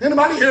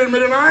 Anybody hearing me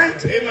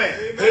tonight?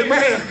 Amen.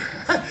 Amen.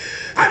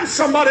 And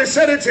somebody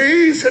said it's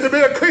easy to be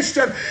a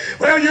Christian.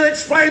 Well, you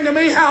explain to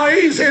me how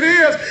easy it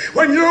is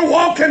when you're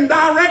walking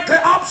directly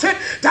opposite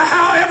to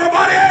how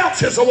everybody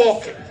else is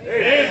walking.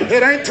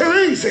 It ain't too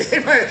easy.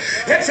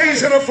 It's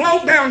easy to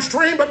float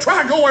downstream, but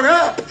try going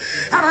up.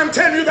 And I'm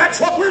telling you, that's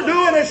what we're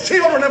doing as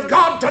children of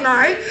God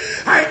tonight.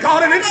 Thank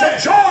God, and it's a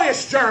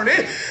joyous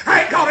journey.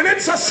 Thank God, and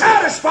it's a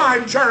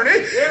satisfying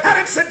journey. And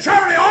it's a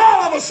journey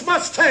all of us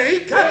must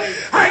take.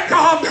 Thank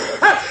God.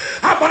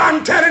 But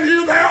I'm telling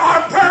you, there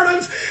are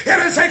burdens. It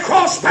is a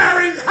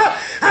cross-bearing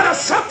and a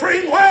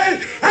suffering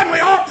way. And we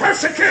are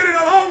persecuted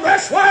along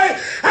this way.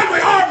 And we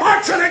are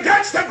marching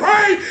against the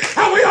grave.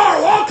 And we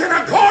are walking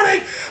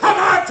according,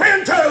 my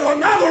friend, to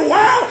another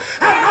world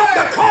and not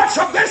the course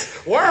of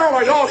this world.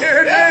 Are y'all here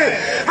today?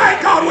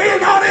 Thank God, we're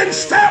not in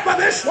step with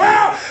this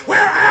world. We're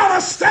out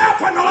of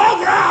step, and the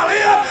longer I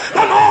live,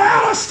 the more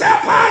out of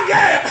step I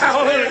get.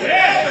 Hallelujah.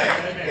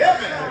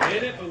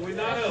 Get it, but we're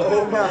not up.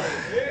 Oh my.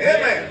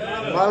 Amen.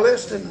 Am I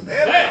listening?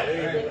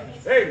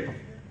 Hey.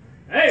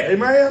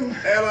 Amen.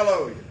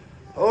 Hallelujah.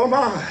 Oh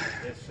my.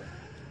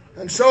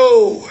 And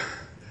so,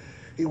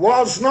 he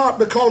was not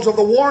because of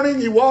the warning,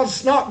 he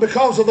was not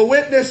because of the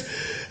witness,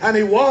 and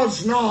he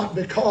was not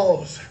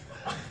because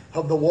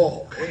of the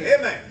walk.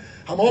 Amen.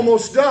 I'm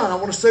almost done. I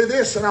want to say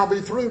this and I'll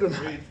be through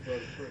tonight.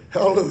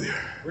 Hallelujah.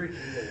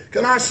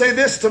 Can I say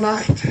this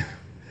tonight?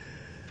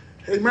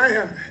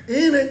 Amen.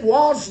 Enoch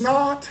was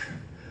not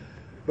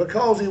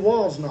because he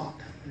was not.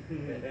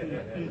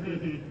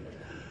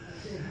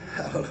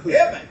 Hallelujah.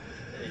 Amen.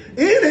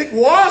 Enoch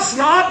was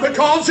not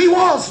because he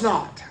was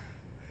not.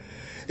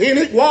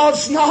 Enoch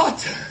was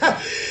not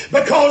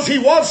because he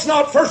was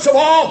not, first of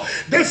all,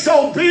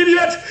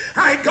 disobedient.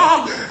 Thank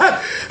God,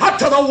 up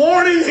to the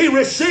warning he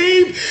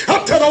received,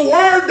 up to the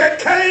word that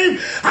came.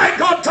 Thank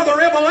God, to the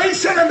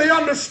revelation and the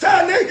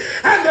understanding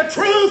and the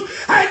truth.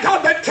 Thank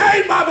God, that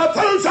came by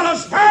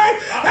Methuselah's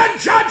birth, that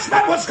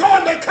judgment was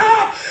going to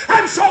come.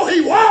 And so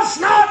he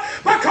was not,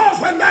 because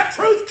when that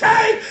truth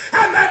came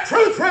and that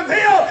truth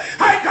revealed,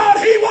 thank God,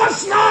 he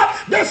was not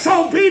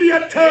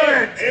disobedient to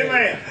it.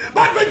 Amen.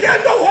 But began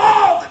to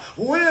walk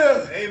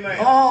with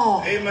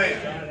God. Amen.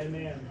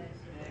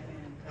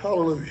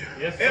 Hallelujah.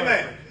 Yes,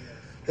 Amen.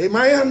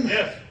 Amen.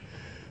 Yes.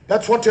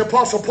 That's what the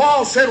Apostle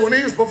Paul said when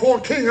he was before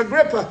King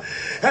Agrippa.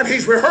 And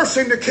he's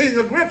rehearsing to King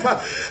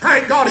Agrippa,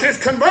 thank God, his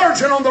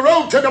conversion on the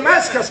road to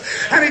Damascus.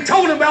 And he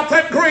told him about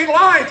that great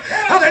light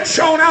that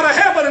shone out of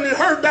heaven, and he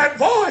heard that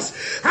voice.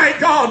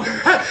 Thank God.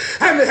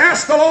 And he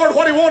asked the Lord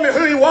what he wanted,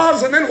 who he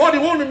was, and then what he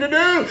wanted him to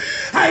do.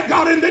 Thank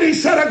God. And then he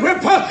said,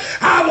 Agrippa,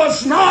 I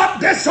was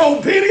not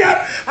disobedient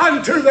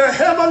unto the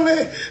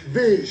heavenly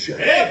vision.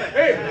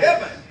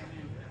 Amen.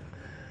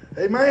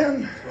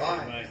 Amen.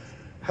 Right.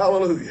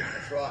 Hallelujah.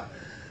 That's right.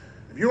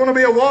 If you want to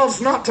be a was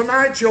not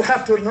tonight, you'll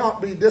have to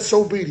not be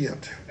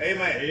disobedient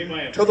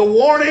Amen. to the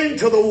warning,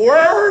 to the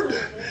word,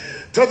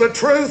 to the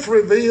truth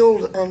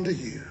revealed unto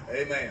you.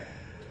 Amen.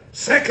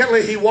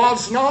 Secondly, he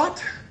was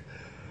not.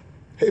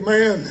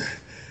 Amen.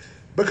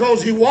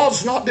 Because he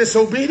was not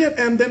disobedient,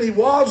 and then he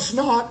was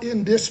not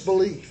in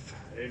disbelief.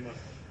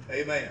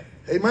 Amen.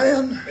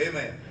 Amen.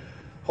 Amen.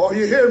 Are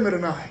you hearing me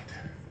tonight?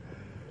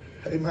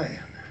 Amen.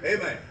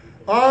 Amen.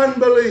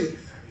 Unbelief.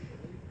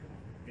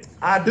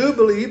 I do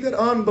believe that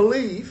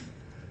unbelief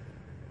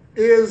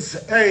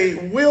is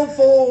a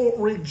willful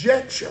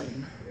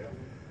rejection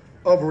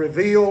of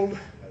revealed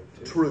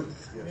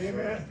truth.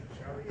 Amen.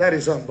 That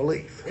is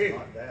unbelief.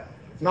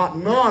 Not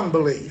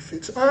non-belief.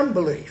 It's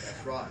unbelief.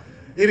 That's right.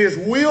 It is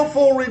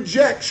willful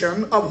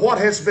rejection of what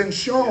has been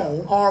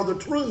shown or the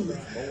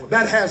truth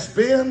that has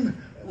been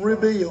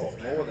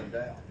revealed. More than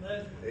doubt.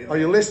 Are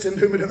you listening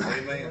to me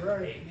tonight?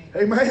 Amen.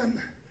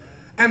 Amen.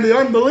 And the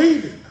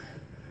unbelieving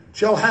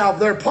shall have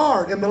their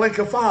part in the lake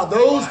of fire.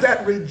 Those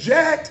that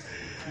reject,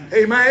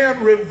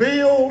 amen,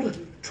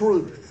 revealed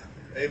truth.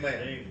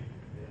 Amen.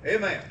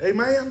 Amen.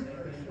 Amen.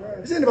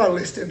 Is anybody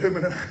listening to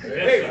me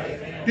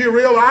tonight? Do you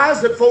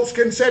realize that folks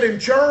can sit in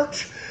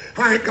church,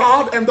 thank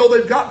God, and though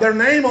they've got their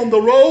name on the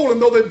roll,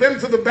 and though they've been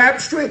to the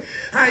baptistry,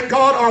 thank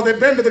God, or they've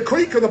been to the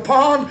creek or the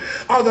pond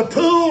or the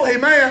pool,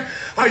 amen.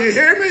 Are you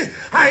hearing me?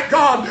 Thank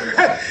God.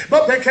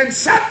 But they can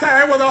sit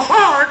there with a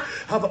heart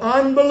of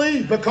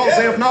unbelief because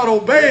they have not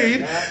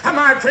obeyed,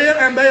 my friend,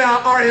 and they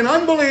are in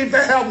unbelief.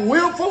 They have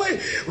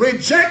willfully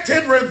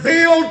rejected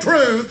revealed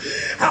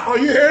truth. Are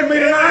you hearing me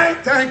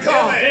tonight? Thank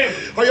God.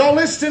 Are y'all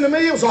listening to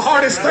me? It was the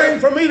hardest thing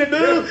for me to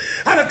do,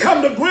 and to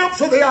come to grips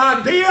with the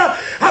idea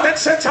that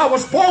since I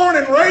was born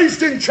and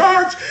raised in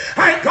church,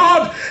 thank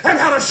God, and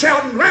had a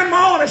shouting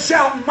grandma and a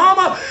shouting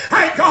mama,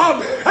 thank God,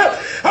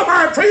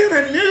 my friend,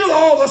 and knew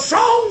all the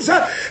songs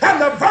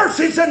and the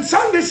verses in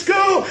Sunday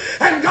school,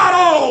 and got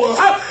all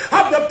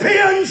of the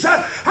pins,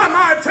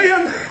 my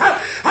friend,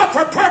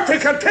 for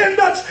perfect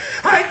attendance.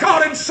 Thank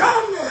God, and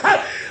sung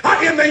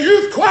in the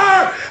youth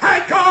choir.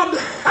 Thank God,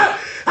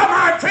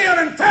 my friend,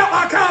 and felt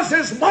like I was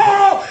as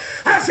moral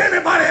as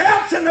anybody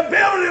else in the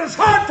building. It was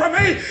hard for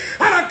me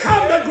to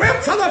come to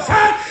grips with the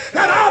fact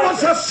that I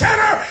was a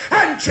sinner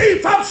and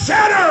chief of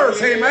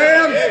sinners.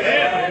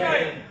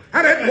 Amen.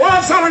 And it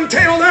wasn't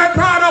until that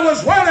night I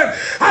was willing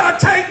to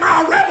take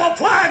my rebel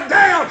flag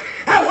down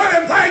and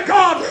willing, thank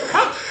God,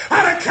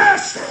 and to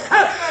cast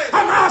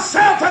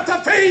myself at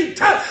the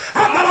feet of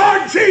the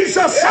Lord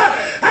Jesus,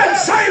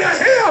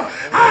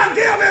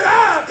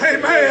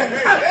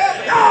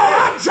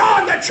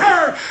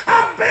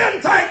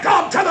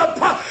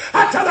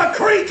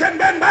 and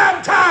been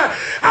baptized.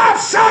 I've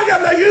sung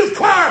in the youth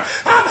choir.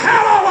 I've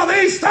had all of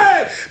these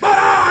things. But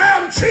I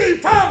am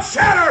chief of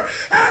sinners,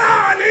 and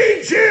I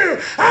need you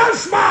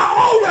as my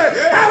only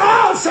and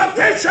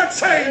all-sufficient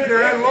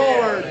Savior and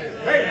Lord.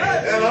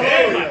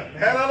 Hallelujah.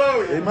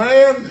 Hallelujah.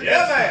 Amen.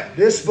 Amen.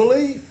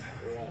 Disbelief.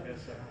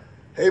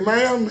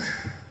 Amen.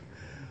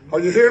 Are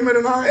you hearing me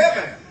tonight?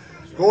 Amen.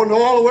 Go into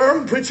all the world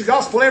and preach the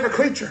gospel to every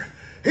creature.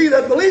 He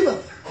that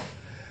believeth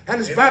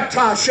and is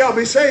baptized shall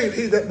be saved.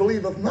 He that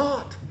believeth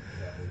not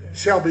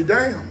shall be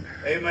damned.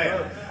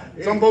 Amen.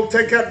 Some folks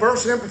take that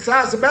verse and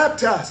emphasize the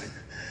baptizing.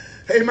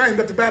 Amen.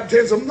 But the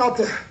baptism, not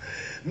the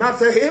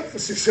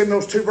emphasis in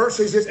those two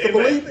verses, it's the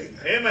believing.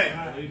 Amen.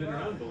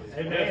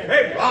 Amen.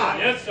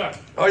 Yes, sir.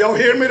 Are y'all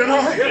hearing me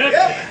tonight?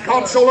 Yes.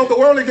 God so loved the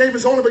world, He gave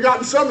His only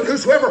begotten Son, that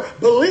whosoever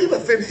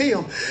believeth in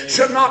Him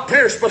should not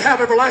perish, but have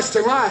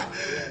everlasting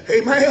life.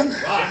 Amen.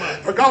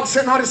 For God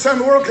sent not His Son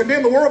to the world,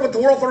 condemn the world, but the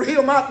world through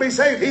Him might be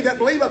saved. He that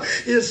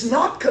believeth is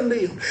not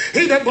condemned.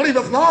 He that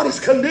believeth not is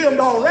condemned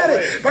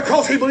already,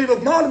 because he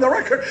believeth not in the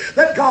record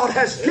that God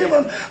has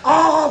given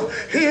of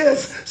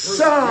His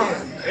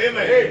Son.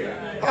 Amen.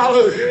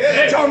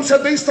 Hallelujah. John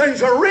said these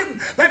things are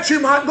written that you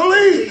might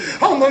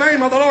believe on the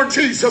name of the Lord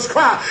Jesus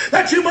Christ,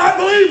 that you might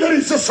believe that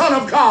He's the Son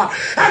of God,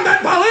 and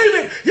that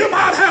believing you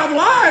might have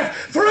life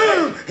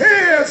through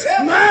His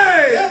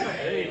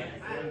name.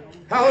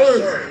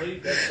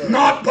 Hallelujah.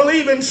 Not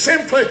believing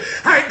simply,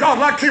 thank God,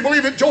 like you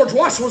believe that George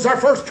Washington was our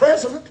first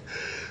president.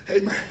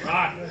 Amen.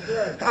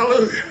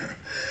 Hallelujah.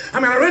 I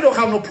mean, I really don't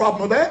have no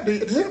problem with that.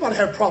 Does anybody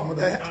have a problem with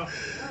that?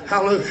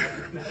 Hallelujah.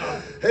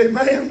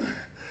 Amen.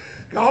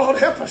 God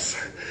help us.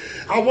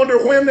 I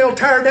wonder when they'll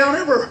tear down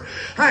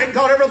thank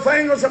God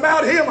everything was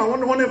about Him. I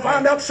wonder when they'll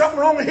find out something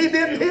wrong that He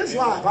did in His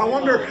life. I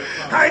wonder,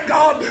 thank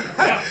God,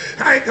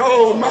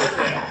 oh my.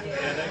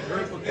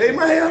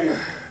 Amen.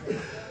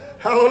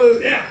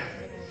 Hallelujah.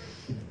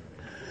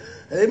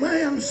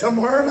 Amen.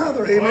 Somewhere or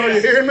another. Amen. Are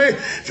you hearing me?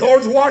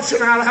 George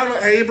Washington,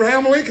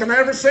 Abraham Lincoln, I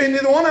never seen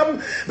neither one of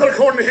them. But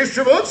according to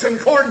history books and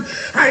according,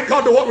 thank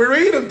God, to what we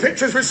read and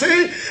pictures we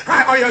see,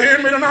 are you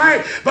hearing me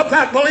tonight? But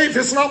that belief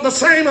is not the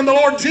same in the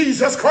Lord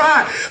Jesus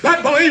Christ.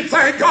 That belief,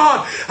 thank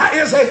God,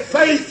 is a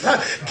faith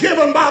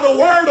given by the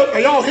Word. Are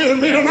y'all hearing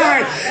me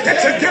tonight?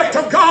 It's a gift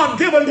of God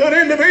given to an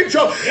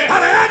individual. But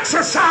to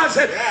exercise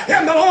it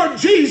in the Lord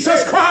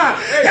Jesus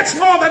Christ, it's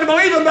more than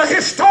believing the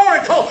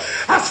historical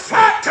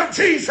fact of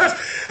Jesus.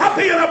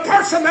 Being a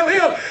person that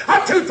lived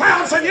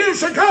 2,000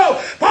 years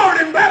ago,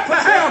 born in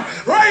Bethlehem,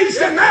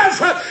 raised in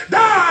Nazareth,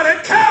 died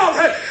at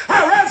Calvary,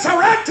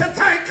 resurrected,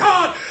 thank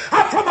God,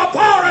 from a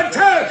barren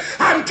tomb.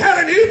 I'm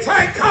telling you,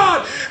 thank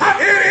God,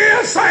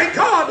 it is, thank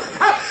God,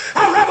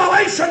 a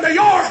revelation to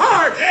your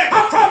heart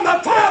from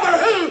the Father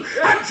who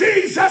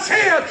Jesus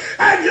is,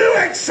 and you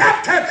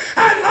accept it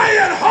and lay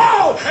it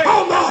hold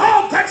on the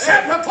hope that's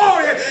set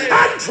before you,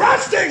 and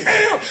trusting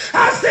Him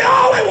as the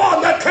only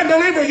one that can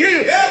deliver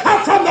you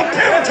from the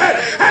penalty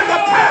and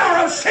the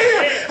power of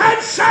sin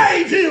and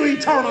save you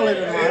eternally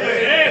tonight.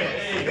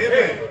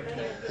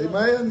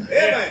 Amen.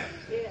 Amen.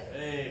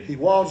 He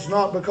was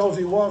not because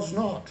he was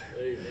not.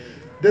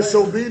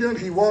 Disobedient,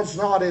 he was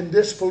not in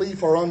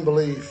disbelief or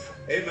unbelief.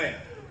 Amen.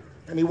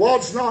 And he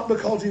was not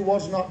because he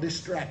was not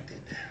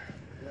distracted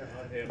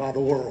by the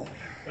world.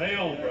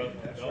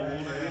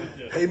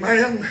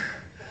 Amen.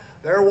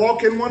 They're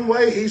walking one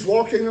way, he's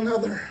walking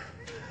another.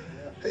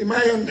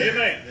 Amen.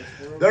 Amen.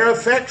 Their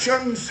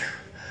affections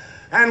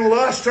and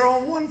lust are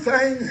on one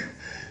thing.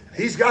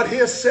 He's got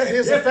his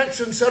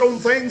affection set on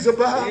things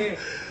above,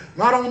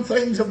 not on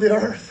things of the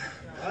earth.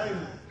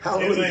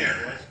 Hallelujah.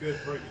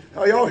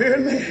 Are y'all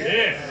hearing me?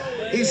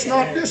 He's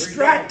not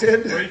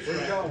distracted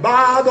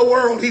by the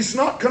world. He's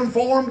not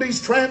conformed.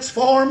 He's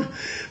transformed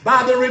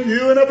by the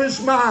renewing of his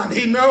mind.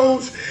 He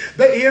knows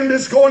the end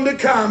is going to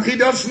come. He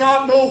does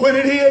not know when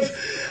it is.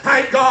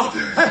 Thank God.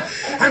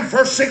 And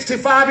first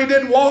 65 he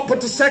didn't walk,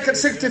 but the second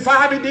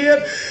 65 he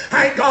did.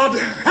 Thank God.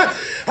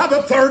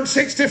 The third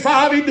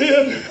 65 he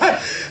did.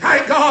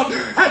 Thank God.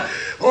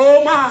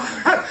 Oh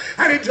my.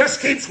 And he just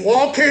keeps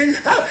walking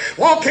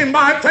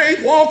by faith,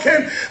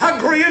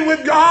 agreeing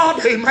with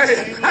God.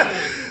 Amen.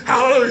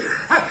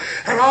 Hallelujah.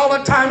 And all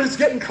the time he's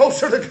getting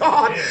closer to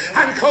God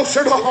and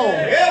closer to home.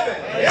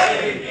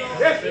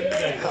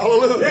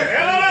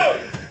 Hallelujah.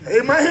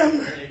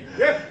 Amen.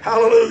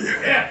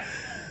 Hallelujah.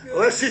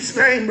 Bless his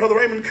name, Brother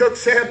Raymond Cook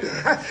said.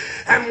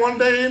 And one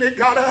day he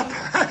got up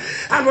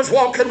and was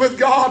walking with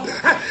God.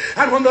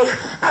 And when the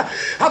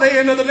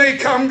end of the day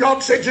come,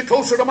 God said, "You're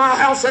closer to my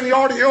house than you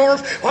are to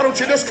yours. Why don't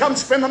you just come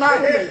spend the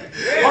night with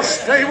me? Or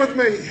stay with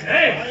me."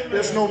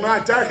 There's no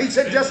night there. He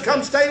said, "Just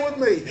come stay with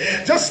me.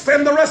 Just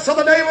spend the rest of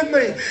the day with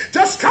me.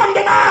 Just come to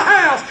my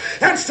house."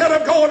 Instead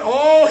of going,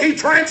 he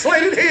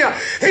translated here.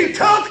 He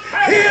took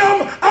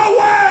him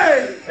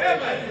away.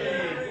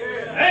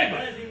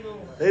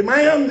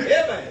 Amen.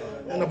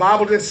 And the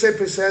Bible just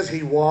simply says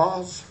he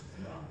was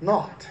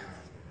not.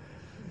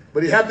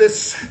 But he had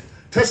this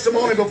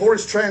testimony before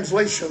his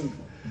translation,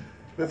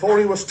 before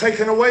he was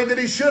taken away, that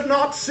he should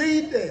not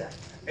see death.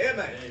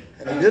 Amen.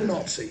 And he did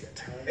not see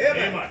it.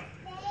 Amen.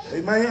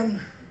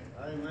 Amen.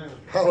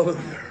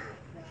 Hallelujah.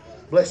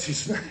 Bless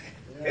his name.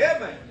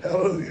 Amen.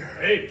 Hallelujah.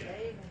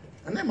 Amen.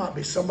 And there might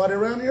be somebody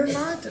around here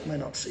tonight that may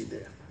not see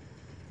death.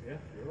 Yeah,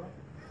 you're right.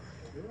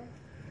 You're right.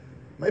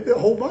 Maybe a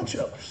whole bunch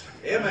of us.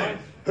 Amen.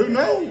 Who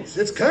knows?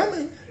 It's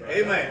coming.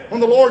 Amen.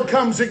 When the Lord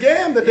comes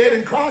again, the dead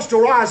in Christ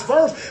will rise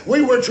first.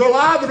 We which are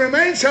alive and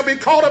remain shall be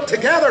caught up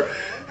together.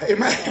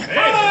 Amen.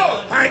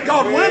 Thank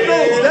God. When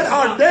those that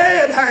are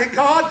dead, thank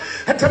God,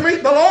 and to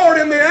meet the Lord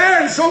in the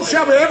air, and so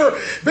shall we ever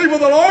be with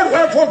the Lord.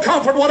 Wherefore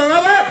comfort one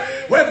another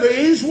with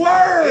these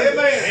words.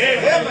 Amen.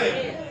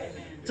 Amen.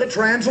 It's a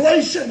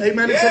translation.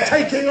 Amen. It's a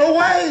taking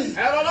away.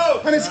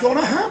 Hallelujah. And it's going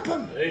to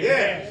happen.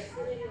 Yes.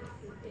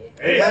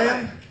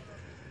 Amen.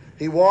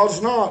 He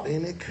was not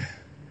Enoch.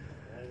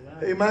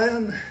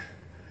 Amen.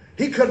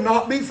 He could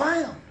not be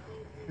found.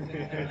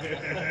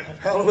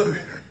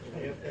 Hallelujah.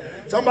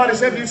 Somebody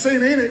said, have you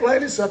seen Enoch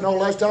lately? I said, no,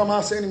 last time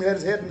I seen him, he had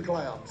his head in the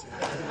clouds.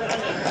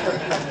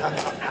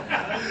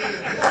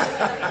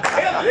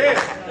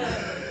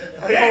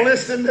 Are y'all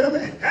listening to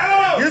me?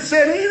 Hello. You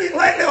said Enoch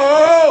lately?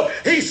 Oh,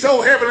 he's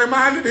so heavenly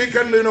minded he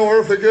couldn't do no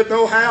earthly good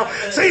no how.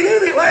 See,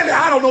 Enoch lately,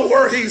 I don't know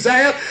where he's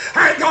at.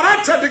 Thank God,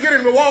 I tried to get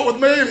him to walk with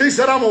me, and he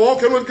said, I'm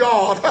walking with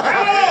God.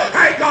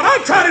 Thank God,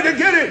 I tried to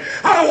get him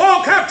to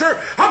walk after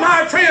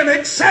my friend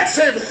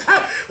excessive,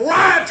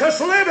 riotous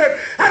living,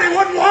 and he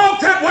wouldn't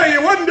walk that way. He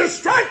wasn't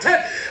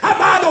distracted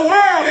by the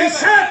world. He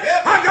said,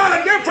 I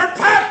got a different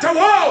path to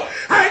walk.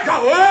 Thank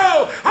God,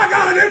 whoa, I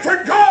got a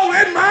different goal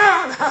in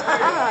mind.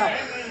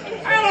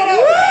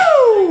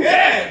 Woo!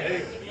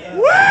 Yeah.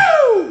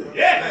 Woo!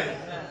 Yeah.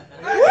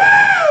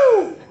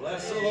 Woo!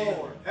 Bless the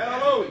Lord.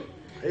 Hallelujah.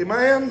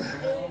 Amen.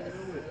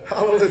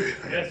 Hallelujah.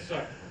 Yes,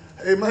 sir.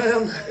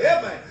 Amen.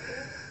 Amen.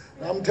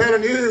 I'm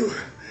telling you,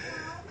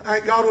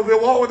 thank God if we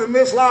walk with him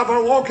this life,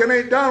 our walking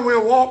ain't done,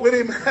 we'll walk with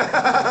him.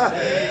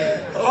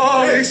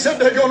 Oh, he said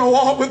they're going to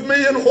walk with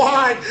me in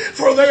white,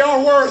 for they are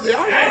worthy.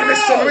 Are you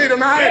listening to me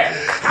tonight?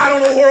 I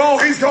don't know where all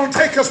he's going to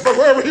take us, but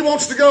wherever he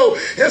wants to go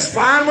is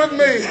fine with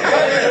me.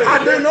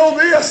 I do know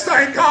this,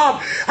 thank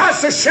God,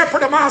 as the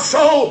shepherd of my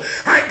soul,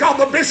 thank God,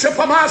 the bishop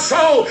of my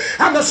soul,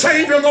 and the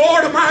Savior and the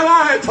Lord of my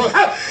life.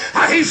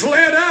 He's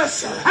led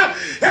us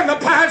in the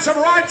paths of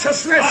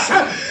righteousness.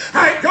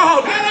 Thank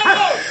God.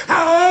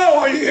 Oh,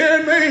 are you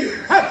hearing me?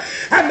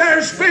 And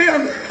there's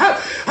been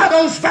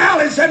those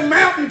valleys and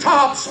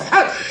mountaintops.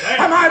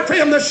 Am I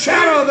feeling the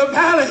shadow of the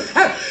valley?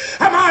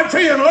 Am I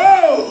feeling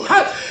low?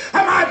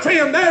 Am I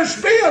feeling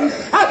there's been?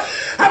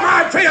 Am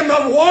I feeling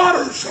the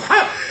waters?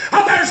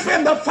 There's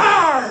been the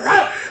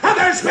fire.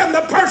 There's been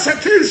the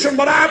persecution.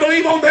 But I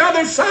believe on the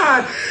other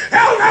side,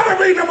 there'll never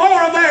be no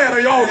more of that.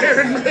 Are y'all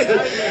hearing me?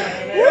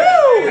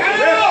 Woo!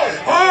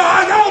 Oh,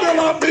 I know there'll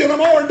not be no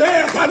more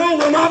death. I know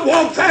we'll not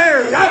walk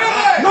there.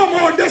 No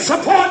more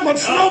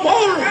disappointments. No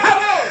more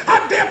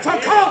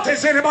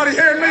difficulties. Anybody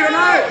hearing me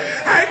tonight?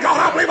 Thank God,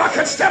 I believe I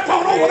can step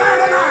on over there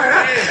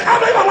tonight. I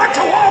believe I'd like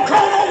to walk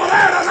on over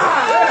there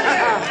tonight.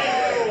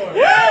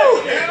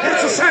 Woo! I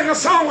used to sing a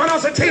song when I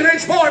was a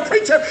teenage boy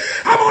preaching.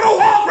 I'm going to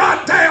walk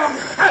right down,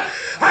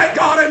 thank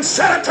God, and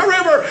sit at the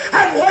river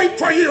and wait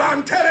for you.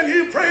 I'm telling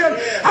you, friend,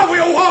 I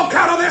will walk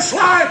out of this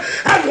life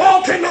and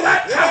walk into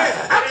that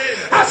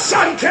a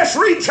sun-kissed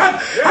region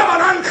of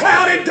an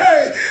unclouded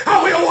day.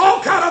 I will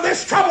walk out of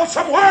this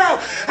troublesome world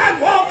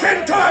and walk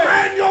into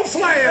Emmanuel's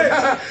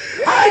land.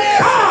 Thank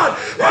God.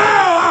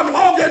 Oh, I'm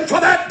longing for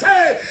that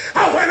day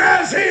when,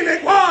 as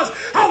Enoch was,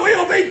 I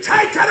will be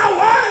taken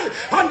away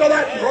under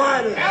that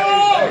brighter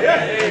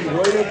and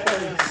greater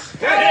place.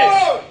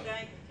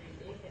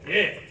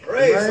 Yeah.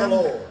 Praise the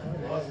Lord.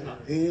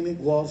 Enoch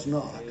was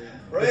not.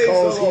 Praise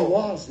Because the he Lord.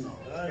 was not.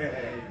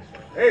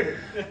 Amen.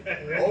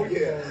 Oh,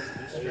 yeah.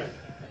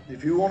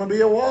 If you want to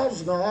be a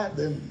was not,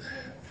 then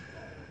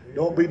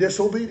don't be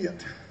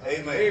disobedient.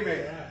 Amen.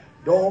 Amen.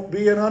 Don't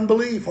be in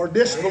unbelief or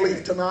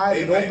disbelief tonight.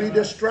 And don't Amen. be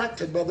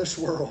distracted by this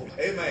world.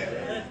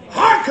 Amen.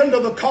 Hearken to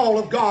the call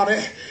of God.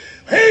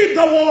 Heed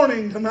the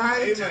warning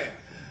tonight. Amen.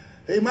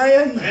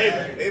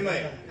 Amen.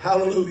 Amen.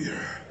 Hallelujah.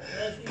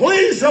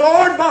 Please the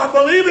Lord by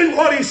believing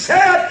what He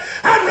said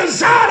and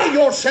resigning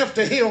yourself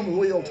to Him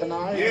will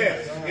tonight.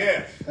 Yes.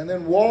 Yes. And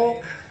then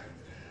walk,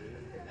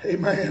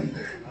 amen,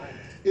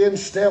 in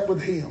step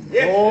with Him.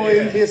 Yes. Oh,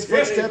 in Yes. His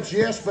footsteps,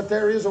 yes, but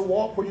there is a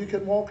walk where you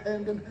can walk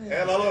hand in hand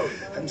Hallelujah.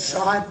 and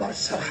side by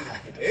side.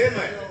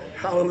 Amen.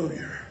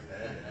 Hallelujah.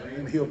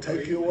 And He'll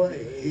take you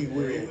away. He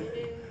will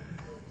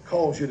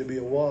cause you to be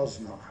a was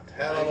not.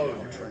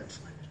 Hallelujah.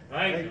 Translate.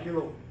 Thank you,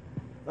 Lord.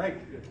 Thank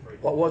you.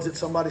 What was it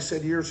somebody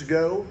said years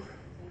ago?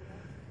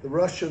 The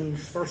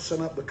Russians first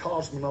sent up the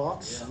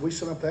cosmonauts. We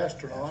sent up the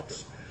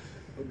astronauts.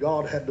 But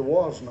God had the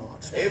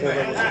was-nots before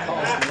there was a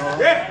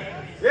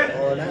cosmonaut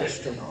or an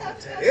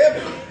astronaut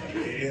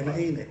in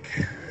Enoch.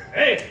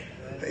 Hey.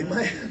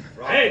 Amen.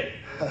 Hey.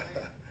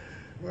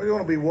 We're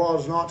going to be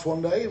was-nots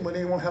one day, and we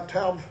ain't going to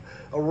have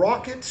a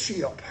rocket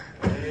ship,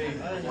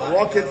 a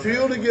rocket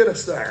fuel to get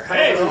us there.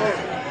 Hallelujah.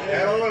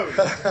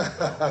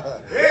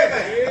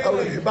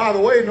 Hallelujah. By the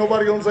way,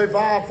 nobody going to say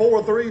 5,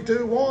 4, 3,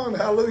 2, 1.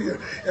 Hallelujah.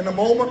 In the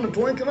moment, in the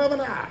twinkling of an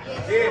eye.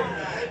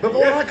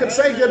 Before I could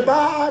say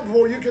goodbye,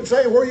 before you could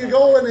say where you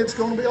going, it's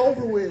going to be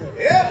over with.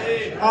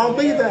 I'll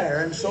be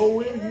there, and so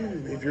will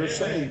you if you're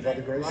saved by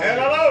the grace of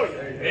God.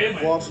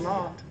 Hallelujah. Was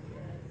not.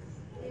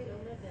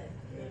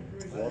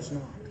 Was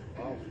not.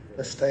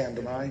 Let's stand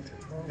tonight.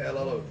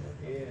 Hallelujah.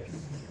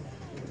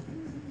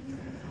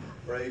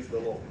 Praise the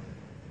Lord.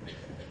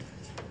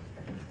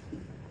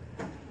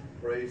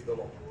 Praise the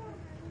Lord.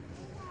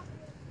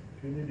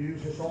 You need to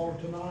use this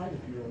altar tonight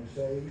if you're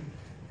unsaved.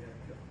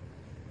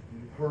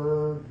 You've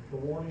heard the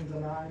warning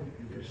tonight.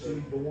 You've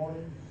received the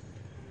warning.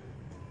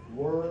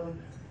 Word.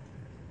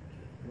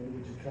 When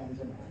would you come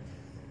tonight?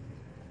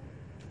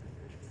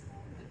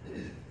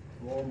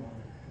 Lord,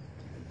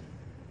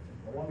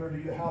 I wonder, do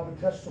you have a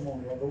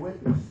testimony or the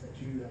witness that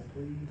you have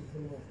pleased the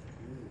Lord?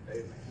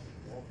 Amen.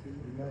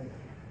 Amen.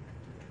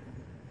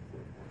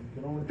 You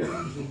can only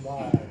please Him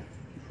by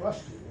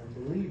trusting and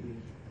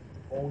believing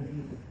on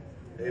Him.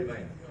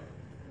 Amen.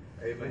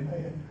 Amen.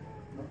 Amen.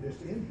 Not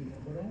just in Him,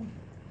 but on Him.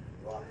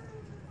 Right.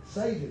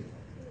 Saving Him.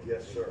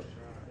 Yes, sir.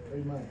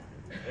 Amen.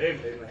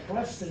 Amen.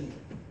 Trusting Him.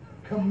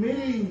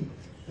 Committing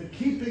the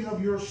keeping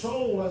of your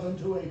soul as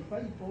unto a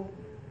faithful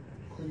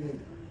Creator.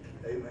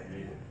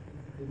 Amen.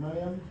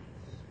 Amen.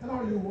 And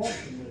are you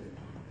walking with Him?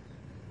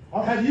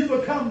 Or have you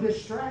become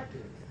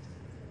distracted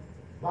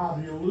by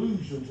the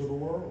illusions of the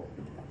world?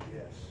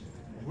 Yes.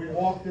 As we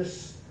walk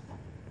this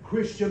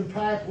Christian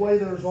pathway,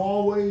 there's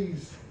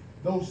always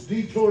those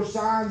detour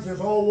signs. There's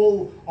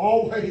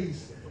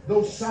always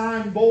those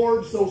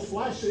signboards, those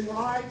flashing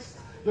lights.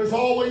 There's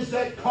always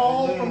that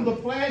call from the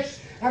flesh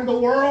and the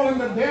world and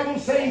the devil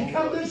saying,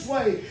 come this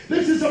way.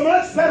 This is a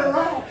much better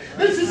route.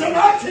 This is a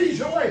much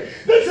easier way.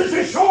 This is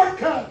a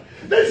shortcut.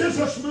 This is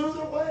a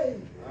smoother way.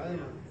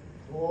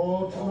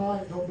 Oh,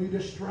 tonight, don't be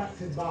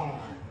distracted by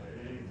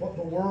what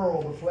the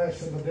world, the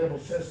flesh, and the devil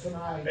says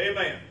tonight.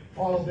 Amen.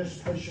 Follow this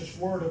precious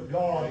word of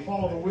God.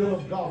 Follow the will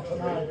of God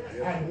tonight.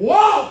 And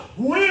walk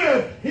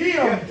with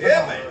Him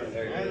tonight.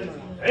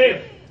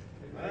 Amen.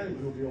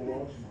 You'll be a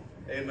watchman.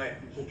 Amen.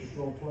 Such a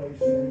strong place.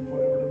 And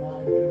whatever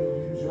tonight you need to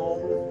use the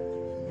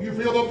altar. If you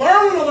feel the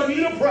burden of the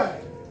need to pray,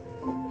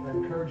 I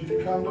encourage you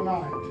to come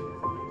tonight.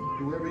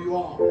 Whoever you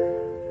are.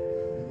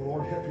 And the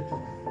Lord help you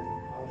tonight.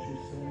 I'll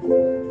just sing.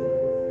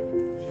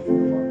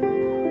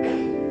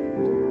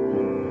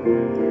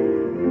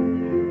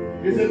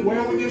 Is it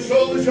well with your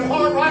soul? Is your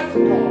heart right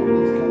with God?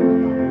 Please come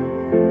tonight.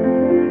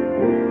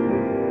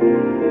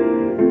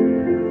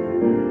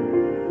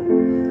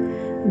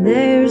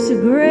 There's a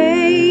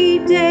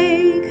great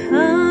day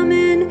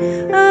coming,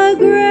 a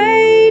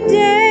great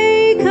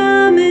day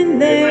coming.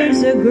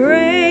 There's a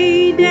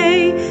great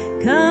day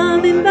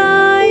coming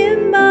by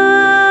and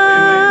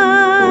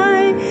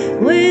by,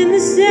 when the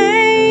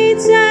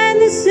saints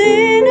and the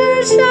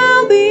sinners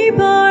shall be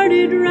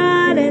parted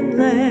right and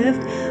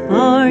left.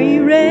 Are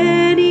you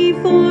ready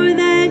for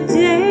that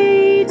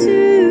day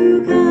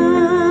to come?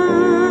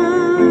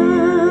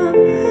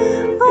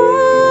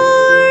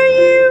 Are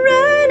you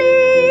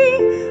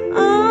ready?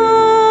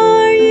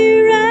 Are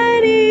you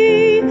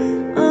ready?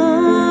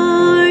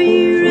 Are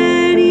you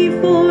ready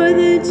for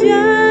the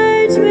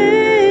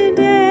judgment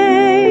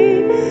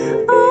day?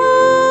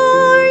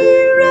 Are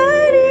you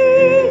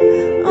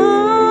ready?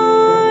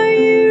 Are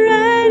you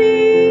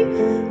ready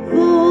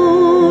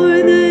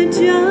for the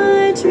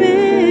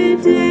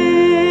judgment day?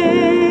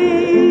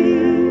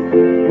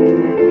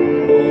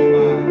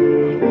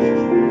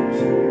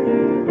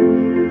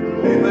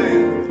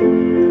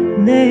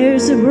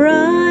 There's a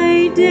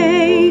bright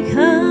day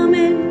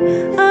coming,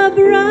 a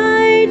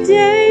bright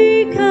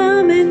day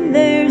coming.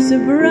 There's a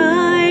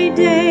bright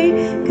day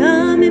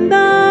coming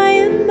by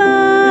and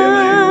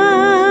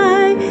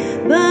by,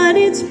 but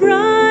its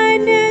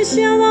brightness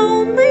shall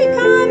only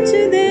come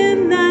to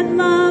them that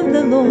love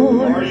the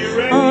Lord.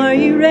 Are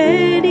you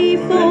ready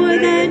for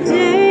that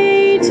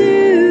day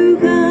to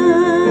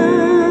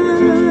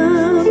come?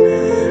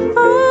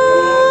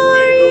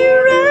 Are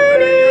you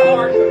ready?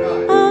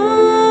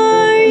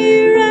 Are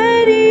you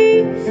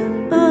ready?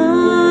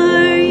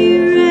 Are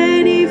you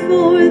ready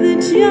for the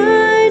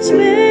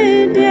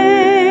judgment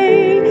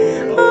day?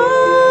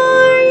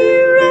 Are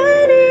you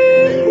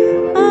ready?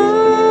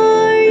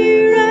 Are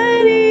you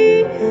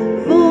ready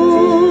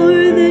for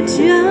the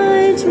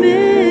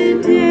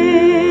judgment day?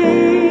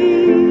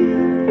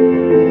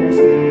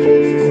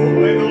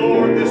 Obey the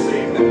Lord this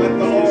evening. Let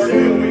the Lord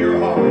fill your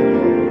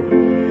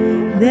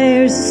heart.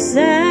 There's a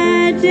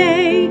sad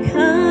day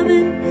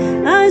coming,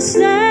 a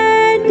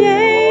sad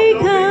day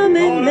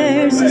coming.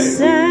 There's a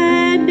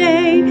sad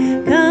day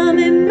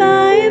coming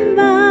by and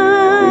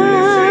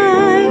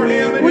by,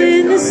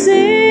 when the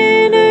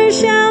sinner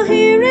shall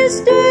hear his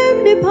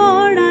doom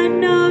depart. I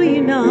know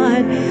you're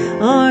not.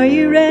 Are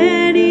you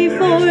ready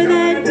for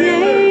that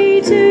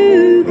day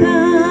to come?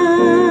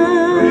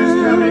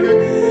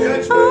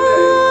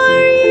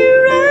 Are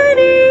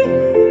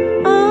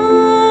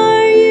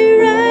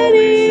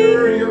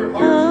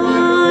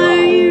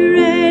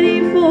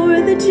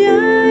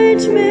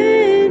judgment.